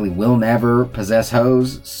most likely will never, possess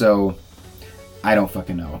hoes, so I don't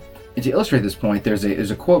fucking know. And to illustrate this point, there's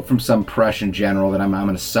a quote from some Prussian general that I'm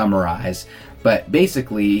going to summarize. But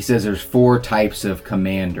basically, he says there's 4 types of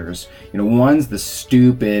commanders. One's the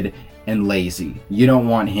stupid and lazy. You don't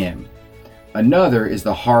want him. Another is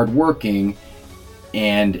the hardworking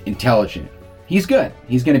and intelligent. He's good.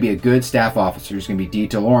 He's going to be a good staff officer. He's going to be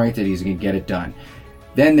detail-oriented. He's going to get it done.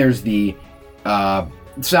 Then there's the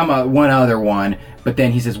one other one, but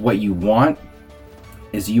then he says what you want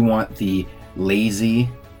is you want the lazy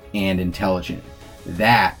and intelligent.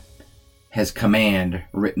 That has command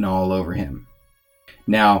written all over him.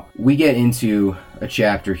 Now, we get into a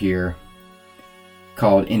chapter here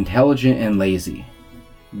called Intelligent and Lazy,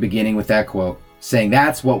 beginning with that quote, saying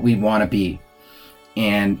that's what we want to be.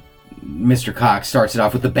 And Mr. Cox starts it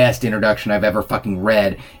off with the best introduction I've ever fucking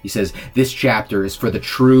read. He says, this chapter is for the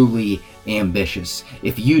truly ambitious.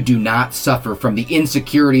 If you do not suffer from the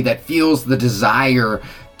insecurity that fuels the desire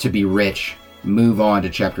to be rich, move on to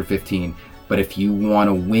chapter 15. But if you want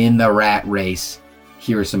to win the rat race,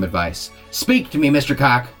 here is some advice. Speak to me, Mr.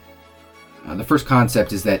 Cox. The first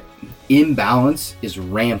concept is that imbalance is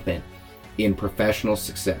rampant in professional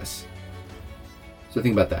success. So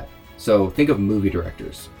think about that. So think of movie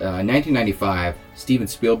directors. In 1995, Steven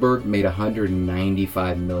Spielberg made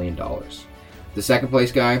 $195 million. The second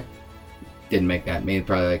place guy didn't make that, made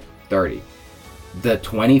probably like 30. The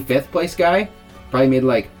 25th place guy probably made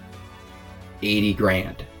like 80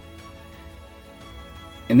 grand.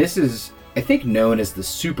 And this is, I think, known as the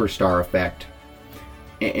superstar effect.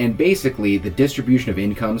 And basically, the distribution of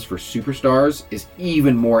incomes for superstars is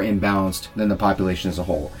even more imbalanced than the population as a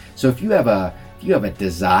whole. So if you have a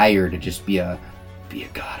desire to just be a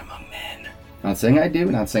god among men, not saying I do,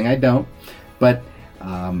 not saying I don't, but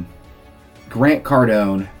Grant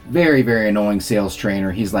Cardone, very, very annoying sales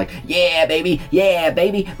trainer. He's like, yeah, baby,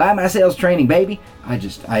 buy my sales training, baby.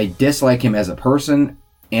 I dislike him as a person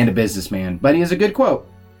and a businessman, but he has a good quote,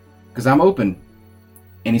 because I'm open.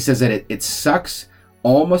 And he says that it sucks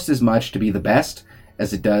almost as much to be the best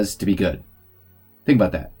as it does to be good. Think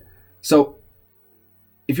about that. So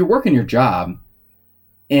if you're working your job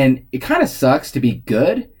and it kind of sucks to be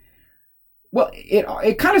good, well,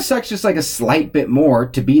 it kind of sucks just like a slight bit more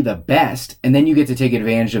to be the best, and then you get to take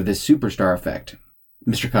advantage of this superstar effect.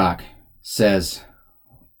 Mr. Koch says,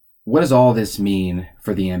 what does all this mean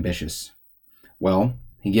for the ambitious? Well,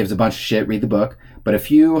 he gives a bunch of shit, read the book, but a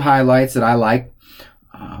few highlights that I like.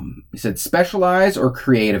 He said, specialize or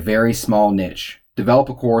create a very small niche. Develop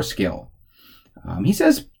a core skill. He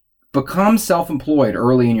says, become self-employed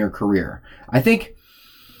early in your career. I think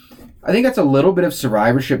that's a little bit of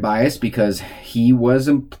survivorship bias because he was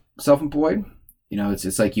self-employed. You know,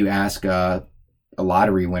 it's like you ask a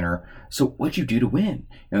lottery winner, so what'd you do to win?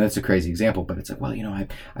 You know, that's a crazy example, but it's like, well, you know,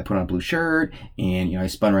 I put on a blue shirt and, you know, I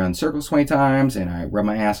spun around in circles 20 times and I rubbed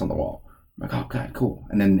my ass on the wall. I'm like, oh God, cool.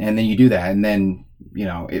 And then you do that, and then, you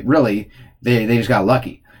know, it really, they just got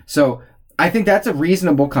lucky. So I think that's a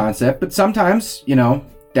reasonable concept, but sometimes, you know,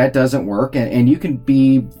 that doesn't work, and you can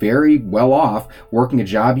be very well off working a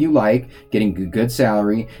job you like, getting a good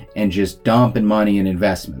salary, and just dumping money in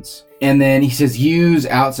investments. And then he says, use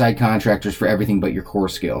outside contractors for everything but your core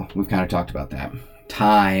skill. We've kind of talked about that.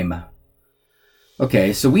 Time.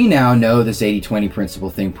 Okay, so we now know this 80-20 principle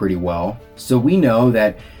thing pretty well. So we know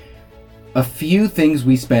that a few things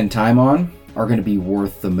we spend time on are going to be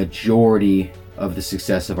worth the majority of the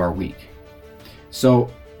success of our week. So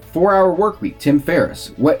 4-Hour Workweek, Tim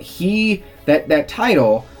Ferriss. That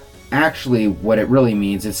title, actually what it really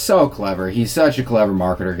means, it's so clever. He's such a clever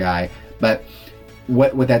marketer guy. But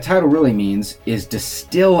what that title really means is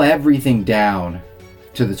distill everything down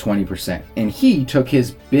to the 20%. And he took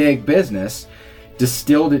his big business,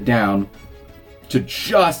 distilled it down to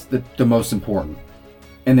just the most important,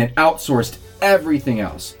 and then outsourced everything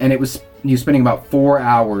else. And he was spending about 4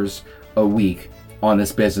 hours a week on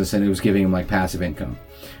this business, and it was giving him like passive income.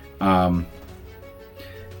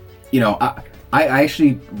 You know, I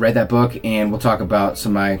actually read that book, and we'll talk about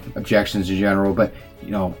some of my objections in general, but,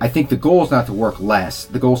 you know, I think the goal is not to work less.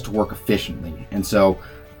 The goal is to work efficiently. And so,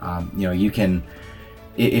 you know, you can,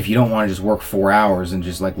 if you don't want to just work 4 hours and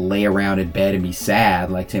just like lay around in bed and be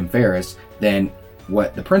sad like Tim Ferriss, then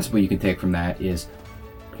what the principle you can take from that is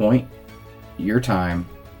point your time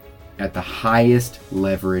at the highest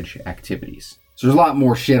leverage activities. So there's a lot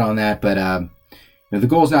more shit on that, but you know, the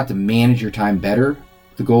goal is not to manage your time better.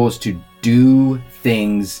 The goal is to do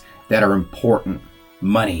things that are important.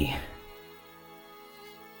 Money.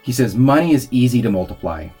 He says money is easy to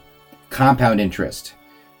multiply. Compound interest.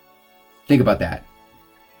 Think about that.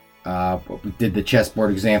 We did the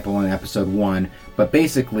chessboard example in episode 1, but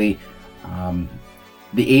basically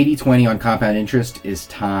the 80-20 on compound interest is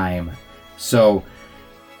time. So,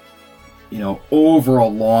 you know, over a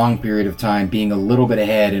long period of time, being a little bit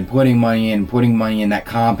ahead and putting money in, that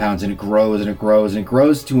compounds, and it grows and it grows and it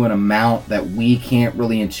grows to an amount that we can't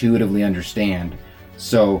really intuitively understand.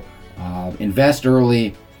 So invest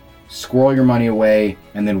early, squirrel your money away,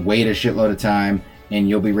 and then wait a shitload of time, and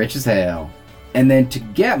you'll be rich as hell. And then to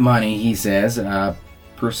get money, he says,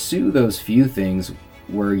 pursue those few things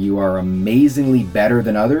where you are amazingly better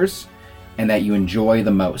than others and that you enjoy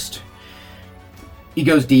the most. He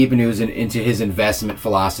goes deep into his investment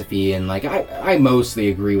philosophy, and like I mostly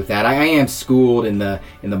agree with that. I am schooled in the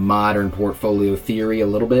modern portfolio theory a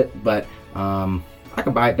little bit, but I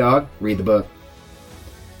can buy it, dog. Read the book.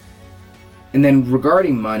 And then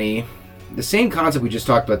regarding money, the same concept we just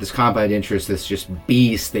talked about, this compound interest, this just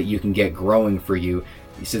beast that you can get growing for you.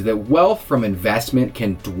 He says that wealth from investment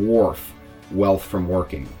can dwarf wealth from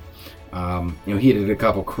working. You know, he did a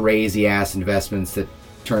couple crazy ass investments that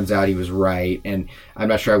turns out he was right, and I'm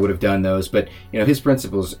not sure I would have done those, but you know, his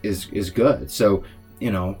principles is good. So,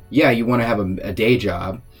 you know, yeah, you want to have a day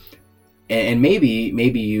job, And maybe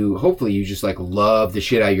you, hopefully you just like love the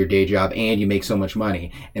shit out of your day job and you make so much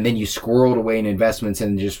money. And then you squirrel it away in investments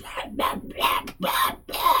and just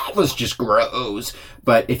grows.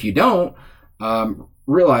 But if you don't,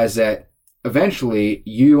 realize that eventually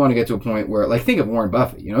you want to get to a point where, like, think of Warren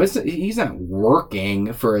Buffett, he's not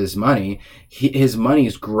working for his money. His money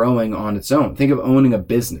is growing on its own. Think of owning a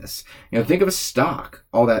business, think of a stock,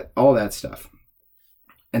 all that stuff.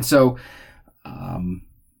 And so,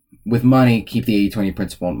 with money, keep the 80-20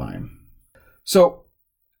 principle in mind. So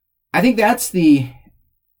I think that's the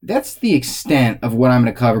extent of what I'm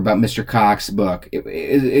going to cover about Mr. Cox's book.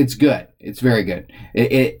 It's good. It's very good.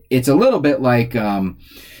 It's a little bit like, the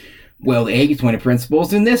 80-20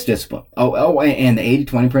 principles in this discipline. And the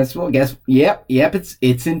 80-20 principle, yep,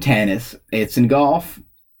 it's in tennis. It's in golf.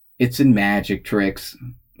 It's in magic tricks.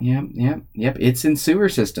 Yep. It's in sewer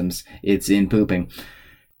systems. It's in pooping.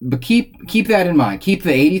 But keep that in mind. Keep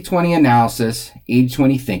the 80-20 analysis,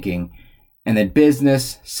 80-20 thinking, and then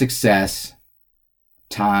business, success,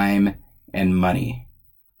 time, and money.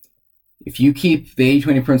 If you keep the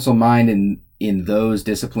 80-20 principle in mind in those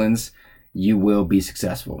disciplines, you will be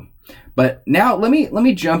successful. But now let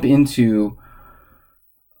me jump into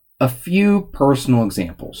a few personal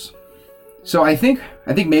examples. So I think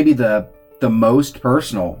maybe the most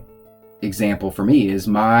personal example for me is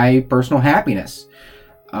my personal happiness.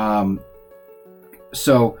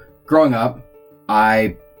 So growing up,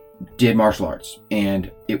 I did martial arts and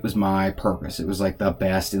it was my purpose. It was like the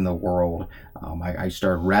best in the world. I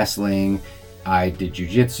started wrestling. I did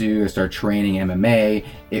jiu-jitsu. I started training MMA.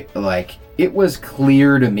 It was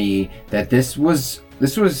clear to me that this was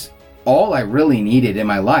all I really needed in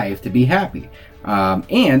my life to be happy.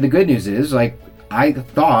 And the good news is, like, I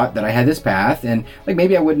thought that I had this path, and like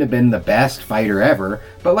maybe I wouldn't have been the best fighter ever,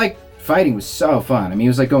 but like fighting was so fun. I mean, it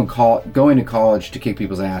was like going to college to kick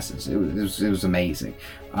people's asses. It was amazing.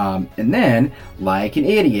 And then, like an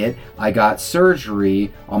idiot, I got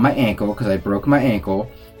surgery on my ankle because I broke my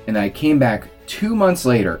ankle, and I came back 2 months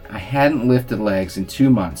later. I hadn't lifted legs in 2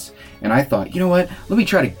 months, and I thought, you know what? Let me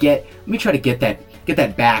try to get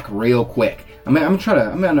that back real quick. I'm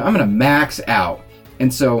gonna max out.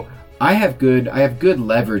 And so I have good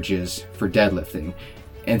leverages for deadlifting.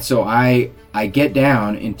 And so I get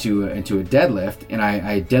down into a deadlift, and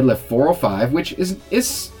I deadlift 405, which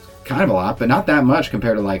is kind of a lot, but not that much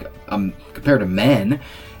compared to men.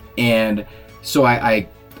 And so I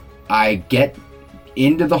get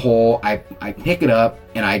into the hole, I pick it up,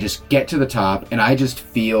 and I just get to the top, and I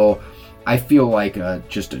feel like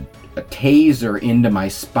just a taser into my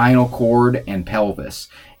spinal cord and pelvis.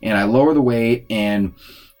 And I lower the weight, and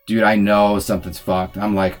dude, I know something's fucked.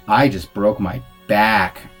 I'm like, I just broke my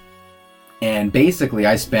back. And basically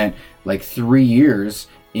I spent like 3 years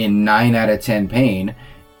in 9 out of 10 pain.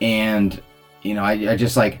 And, I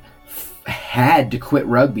just like had to quit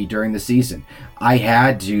rugby during the season. I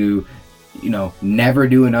had to, never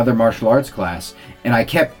do another martial arts class. And I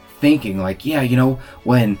kept thinking like,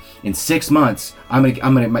 when in 6 months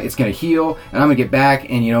it's gonna heal and I'm gonna get back,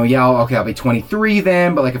 and I'll be 23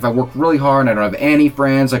 then, but like if I work really hard and I don't have any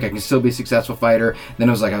friends, like I can still be a successful fighter. Then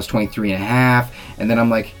it was like I was 23 and a half, and then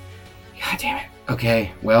I'm like, God damn it.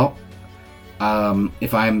 Okay, well,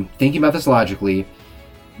 if I'm thinking about this logically,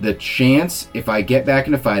 the chance if I get back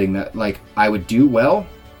into fighting that like I would do well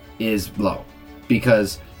is low,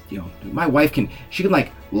 because my wife can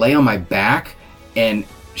like lay on my back, and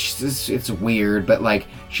it's weird, but like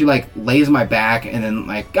she like lays on my back, and then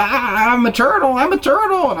like, I'm a turtle,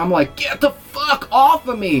 and I'm like, get the fuck off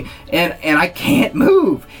of me, and I can't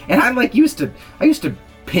move, and I'm like I used to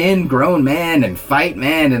pin grown men and fight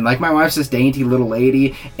men, and like my wife's this dainty little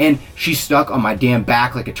lady, and she's stuck on my damn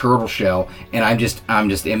back like a turtle shell, and I'm just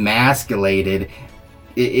emasculated.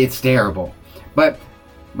 It's terrible. But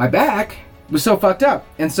my back was so fucked up,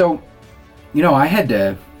 and so I had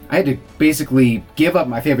to basically give up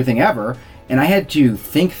my favorite thing ever, and I had to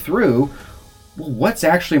think through, well, what's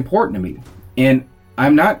actually important to me. And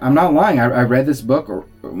I'm not lying. I read this book, or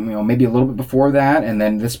maybe a little bit before that, and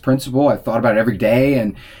then this principle I thought about it every day,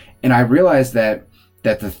 and I realized that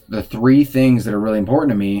the three things that are really important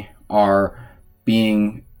to me are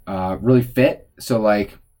being really fit. So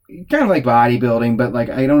like kind of like bodybuilding, but like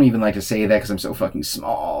I don't even like to say that because I'm so fucking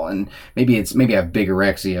small, and maybe I have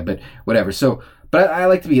bigorexia, but whatever. So, but I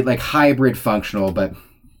like to be like hybrid functional, but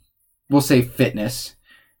we'll say fitness.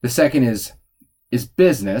 The second is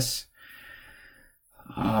business.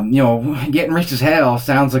 Getting rich as hell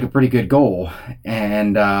sounds like a pretty good goal.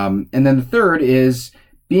 And then the third is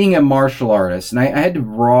being a martial artist. And I had to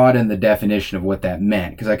broaden the definition of what that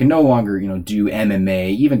meant, because I can no longer, do MMA,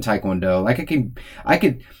 even Taekwondo. Like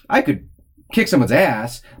I could kick someone's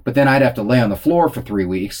ass, but then I'd have to lay on the floor for 3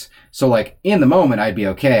 weeks. So like in the moment, I'd be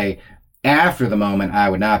okay. After the moment, I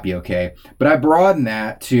would not be okay. But I broadened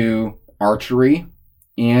that to archery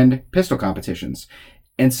and pistol competitions.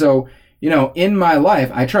 And so, you know, in my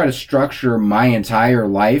life, I try to structure my entire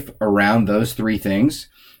life around those three things.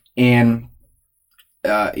 And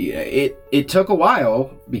it took a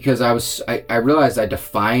while because I realized I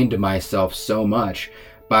defined myself so much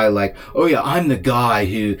by like, oh yeah, I'm the guy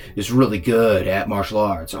who is really good at martial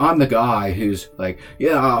arts. I'm the guy who's like,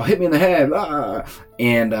 yeah, hit me in the head.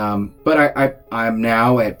 And but I'm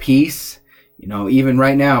now at peace. You know, even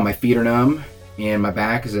right now, my feet are numb and my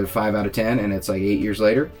back is at a 5 out of 10, and it's like 8 years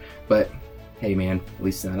later. But hey, man, at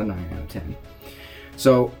least it's not a 9 out of 10.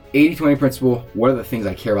 So 80-20 principle. What are the things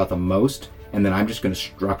I care about the most? And then I'm just going to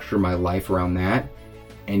structure my life around that.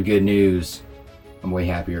 And good news, I'm way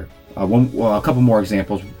happier. A couple more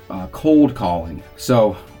examples. Cold calling.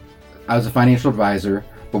 So I was a financial advisor,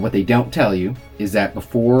 but what they don't tell you is that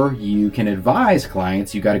before you can advise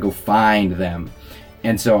clients, you got to go find them.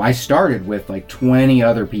 And so I started with like 20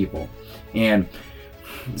 other people. And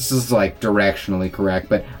this is like directionally correct,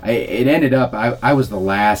 but it ended up, I was the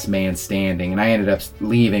last man standing, and I ended up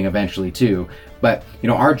leaving eventually too. But, you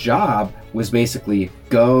know, our job was basically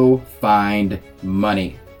go find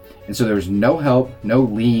money. And so there was no help, no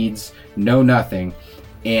leads, no nothing.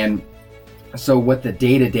 And so what the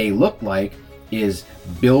day-to-day looked like is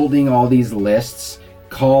building all these lists,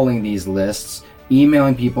 calling these lists,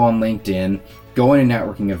 emailing people on LinkedIn, going to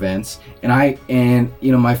networking events. And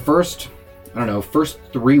you know, my first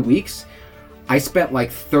 3 weeks, I spent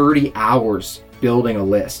like 30 hours building a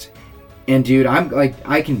list. And dude, I'm like,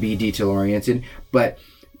 I can be detail oriented, but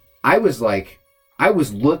I was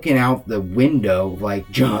looking out the window like,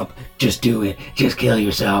 jump, just do it, just kill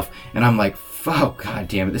yourself. And I'm like, oh, God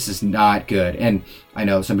damn it, this is not good. And I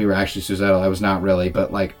know some people are actually suicidal. I was not really,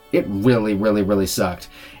 but like, it really, really, really sucked.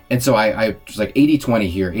 And so I was like 80-20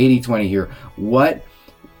 here, 80-20 here. What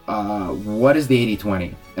is the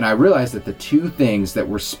 80-20? And I realized that the two things that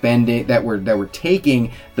were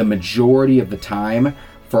taking the majority of the time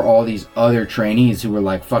for all these other trainees who were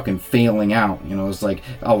like fucking failing out. You know, it's like,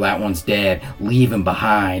 oh, that one's dead, leave him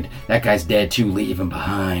behind. That guy's dead too, leave him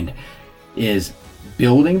behind. Is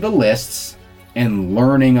building the lists and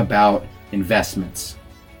learning about investments.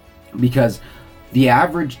 Because the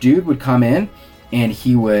average dude would come in and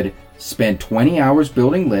he would spend 20 hours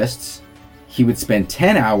building lists. He would spend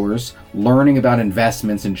 10 hours learning about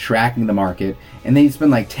investments and tracking the market. And then he'd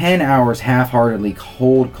spend like 10 hours half-heartedly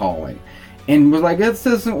cold calling. And was like, this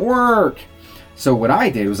doesn't work. So what I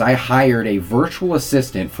did was I hired a virtual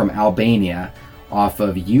assistant from Albania off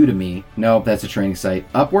of Udemy. Nope, that's a training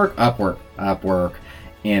site. Upwork.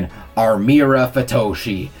 And Armira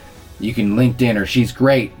Fatoshi. You can LinkedIn her. She's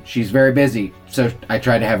great. She's very busy. So I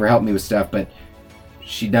tried to have her help me with stuff, but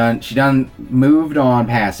she done moved on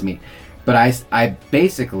past me. But I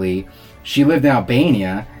basically, she lived in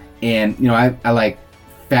Albania, and you know, I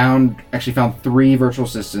found 3 virtual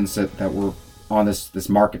assistants that were on this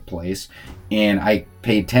marketplace, and I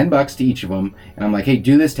paid $10 to each of them, and I'm like, hey,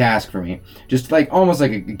 do this task for me, just like almost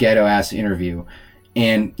like a ghetto ass interview.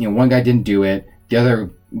 And you know, one guy didn't do it, the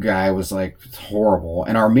other guy was like, it's horrible,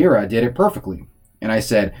 and Armira did it perfectly. And I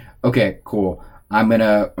said, okay, cool, I'm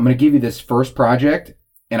gonna give you this first project.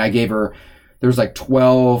 And I gave her, there was like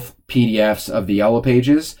 12 PDFs of the yellow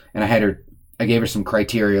pages, and I gave her some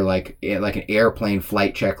criteria like an airplane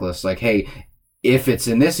flight checklist. Like, hey, if it's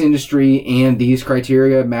in this industry and these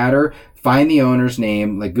criteria matter, find the owner's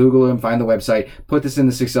name, like Google him, find the website, put this in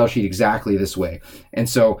this Excel sheet exactly this way. And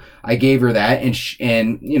so I gave her that,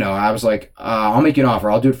 and you know, I was like, I'll make you an offer.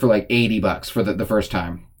 I'll do it for like $80 for the first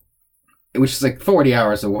time, which is like 40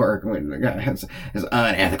 hours of work. It's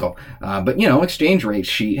unethical. But you know, exchange rate,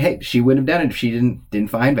 she wouldn't have done it if she didn't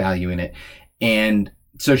find value in it. And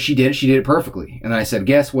so she did it perfectly. And I said,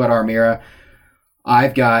 guess what, Armira?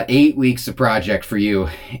 I've got 8 weeks of project for you.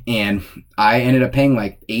 And I ended up paying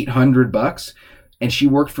like $800, and she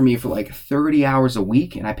worked for me for like 30 hours a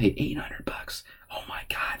week, and I paid $800. Oh my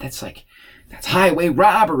God, that's highway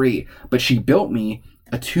robbery. But she built me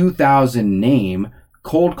a 2,000 name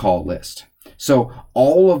cold call list. So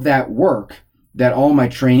all of that work that all my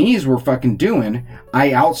trainees were fucking doing, I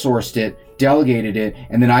outsourced it, delegated it,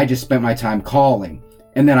 and then I just spent my time calling.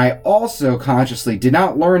 And then I also consciously did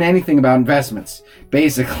not learn anything about investments,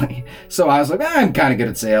 basically. So I was like, I'm kind of good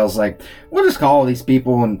at sales. Like, we'll just call these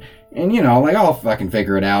people and you know, like, I'll fucking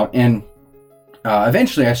figure it out. And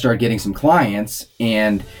eventually I started getting some clients,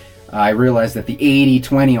 and I realized that the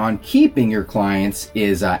 80-20 on keeping your clients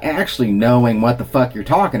is actually knowing what the fuck you're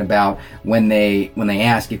talking about when they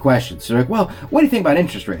ask you questions. So they're like, well, what do you think about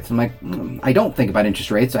interest rates? I'm like, I don't think about interest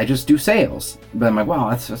rates. I just do sales. But I'm like, well,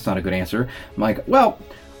 that's not a good answer. I'm like, well,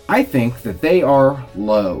 I think that they are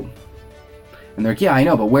low. And they're like, yeah, I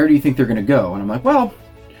know, but where do you think they're going to go? And I'm like, well,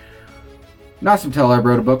 Nassim Taleb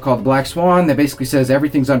wrote a book called The Black Swan that basically says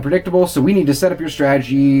everything's unpredictable, so we need to set up your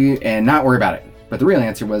strategy and not worry about it. But the real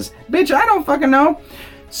answer was, bitch, I don't fucking know.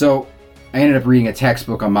 So I ended up reading a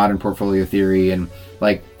textbook on modern portfolio theory, and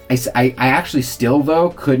like I actually still though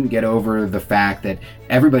couldn't get over the fact that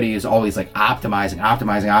everybody is always like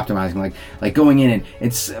optimizing, like going in and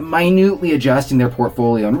it's minutely adjusting their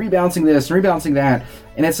portfolio and rebalancing this and rebalancing that.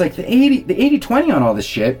 And it's like the 80-20 on all this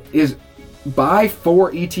shit is buy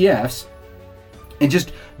 4 ETFs and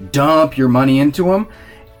just dump your money into them,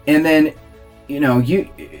 and then you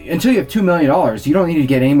until you have $2 million, you don't need to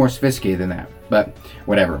get any more sophisticated than that. But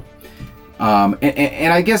whatever.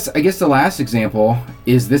 And I guess the last example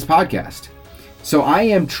is this podcast. So I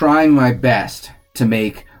am trying my best to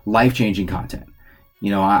make life-changing content.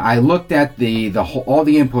 I looked at all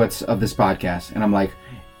the inputs of this podcast, and I'm like,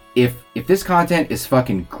 if this content is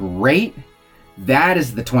fucking great, that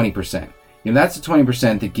is the 20%. That's the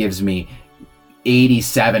 20% that gives me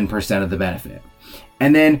 87% of the benefit.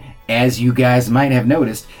 And then, as you guys might have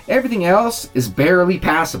noticed, everything else is barely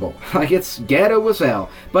passable. Like, it's ghetto as hell.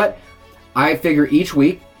 But I figure each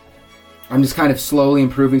week, I'm just kind of slowly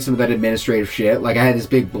improving some of that administrative shit. Like, I had this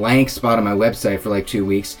big blank spot on my website for like 2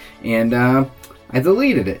 weeks, and I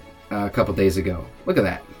deleted it a couple days ago. Look at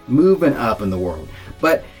that. Moving up in the world.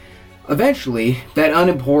 But eventually, that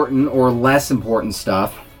unimportant or less important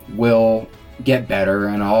stuff will get better,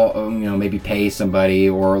 and I'll maybe pay somebody,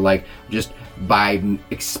 or like just by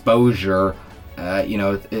exposure.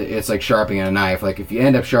 It's like sharpening a knife. Like, if you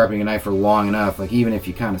end up sharpening a knife for long enough, like even if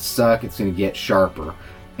you kind of suck, it's going to get sharper.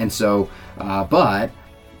 And so but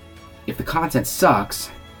if the content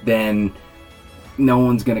sucks, then no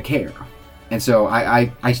one's going to care. And so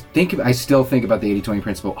I still think about the 80-20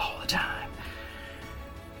 principle all the time.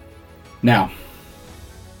 Now,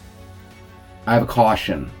 I have a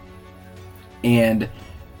caution. And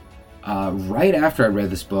right after I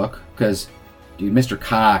read this book, because dude, Mr.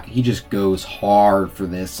 Cock, he just goes hard for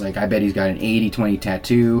this. Like, I bet he's got an 80-20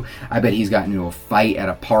 tattoo. I bet he's gotten into a fight at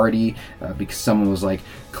a party because someone was like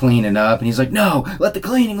cleaning up, and he's like, no, let the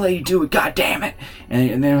cleaning lady do it, god damn it.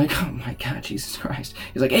 And they're like, oh my god, Jesus Christ.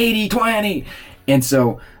 He's like, 80-20. And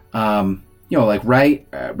so like right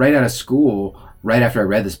out of school, right after I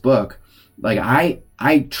read this book, like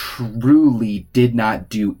I truly did not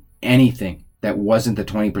do anything that wasn't the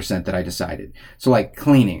 20% that I decided. So like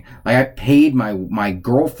cleaning, like I paid my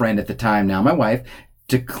girlfriend at the time, now my wife,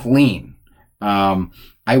 to clean.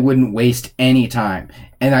 I wouldn't waste any time.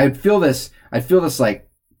 And I'd feel this like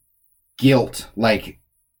guilt. Like,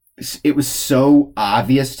 it was so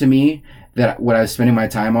obvious to me that what I was spending my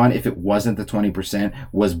time on, if it wasn't the 20%,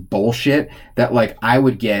 was bullshit, that like I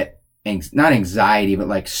would get not anxiety, but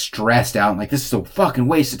like stressed out, and like, this is a fucking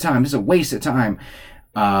waste of time. This is a waste of time.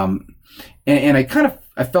 And I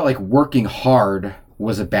felt like working hard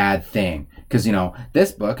was a bad thing. Because,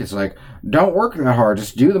 this book is like, don't work that hard,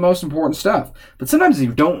 just do the most important stuff. But sometimes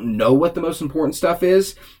you don't know what the most important stuff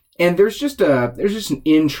is. And there's just an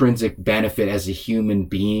intrinsic benefit as a human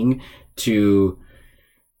being to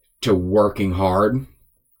working hard.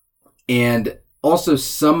 And also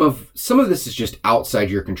some of this is just outside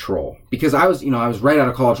your control, because I was right out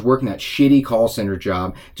of college working that shitty call center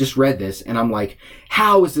job, just read this, and I'm like,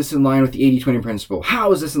 how is this in line with the 80-20 principle?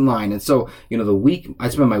 How is this in line? And so, I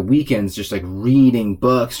spend my weekends just like reading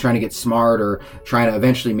books, trying to get smarter, trying to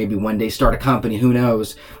eventually maybe one day start a company, who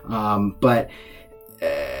knows? But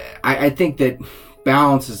I think that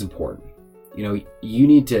balance is important. You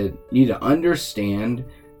need to understand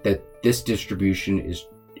that this distribution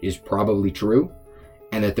is probably true,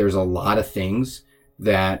 and that there's a lot of things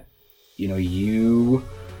that you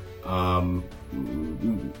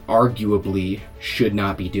arguably should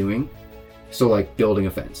not be doing. So like building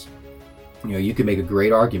a fence, you could make a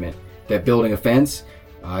great argument that building a fence,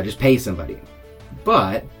 just pay somebody.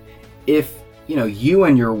 But if you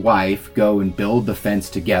and your wife go and build the fence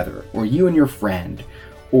together, or you and your friend,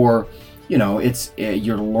 or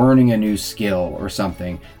you're learning a new skill or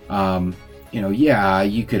something,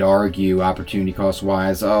 you could argue opportunity cost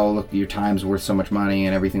wise, oh, look, your time's worth so much money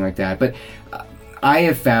and everything like that. But I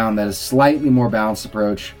have found that a slightly more balanced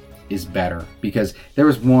approach is better, because there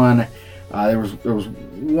was one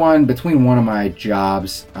between one of my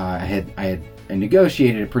jobs. I had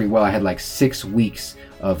negotiated it pretty well. I had like 6 weeks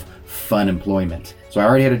of fun employment. So I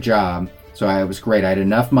already had a job. So it was great. I had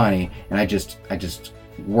enough money, and I just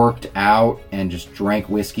worked out and just drank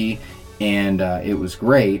whiskey, and it was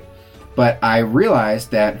great. But I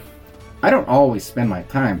realized that I don't always spend my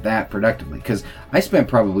time that productively, because I spent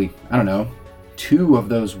probably, I don't know, 2 of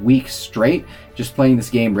those weeks straight just playing this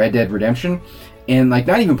game, Red Dead Redemption, and like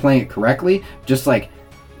not even playing it correctly, just like,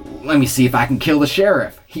 let me see if I can kill the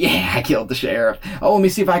sheriff. Yeah, I killed the sheriff. Oh, let me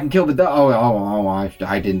see if I can kill the dog.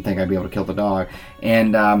 I didn't think I'd be able to kill the dog.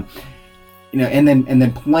 And and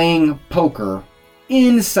then playing poker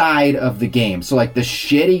inside of the game. So like the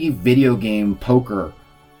shitty video game poker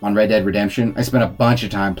on Red Dead Redemption, I spent a bunch of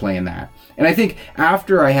time playing that. And I think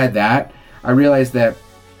after I had that, I realized that,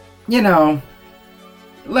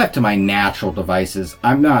 left to my natural devices,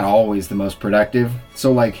 I'm not always the most productive.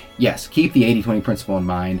 So like, yes, keep the 80-20 principle in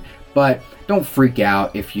mind, but don't freak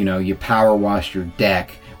out if, you power wash your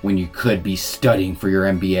deck when you could be studying for your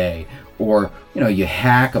MBA. Or, you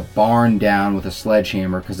hack a barn down with a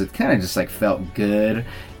sledgehammer because it kind of just like felt good,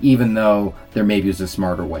 even though there maybe was a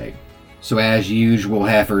smarter way. So as usual,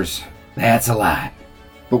 heifers, that's a lot.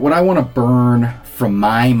 But what I want to burn from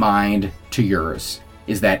my mind to yours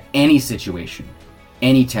is that any situation,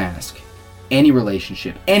 any task, any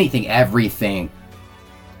relationship, anything, everything,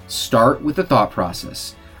 start with the thought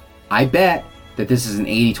process. I bet that this is an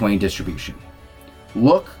 80-20 distribution.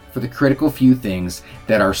 Look for the critical few things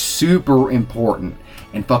that are super important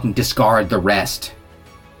and fucking discard the rest.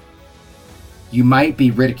 You might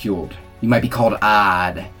be ridiculed. You might be called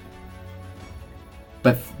odd.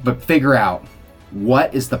 But figure out,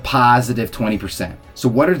 what is the positive 20%? So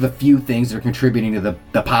what are the few things that are contributing to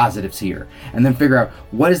the positives here? And then figure out,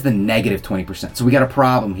 what is the negative 20%? So we got a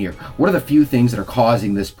problem here. What are the few things that are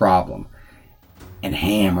causing this problem? And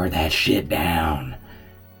hammer that shit down.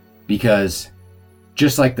 Because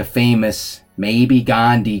just like the famous, maybe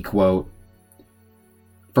Gandhi quote,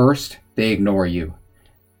 first they ignore you,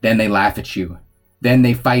 then they laugh at you, then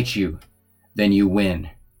they fight you, then you win.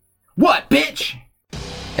 What, bitch?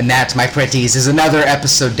 And that, my pretties, is another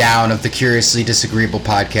episode down of the Curiously Disagreeable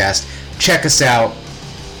podcast. Check us out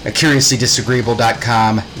at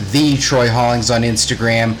CuriouslyDisagreeable.com, the Troy Hollings on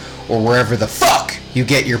Instagram, or wherever the fuck you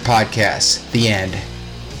get your podcasts. The end.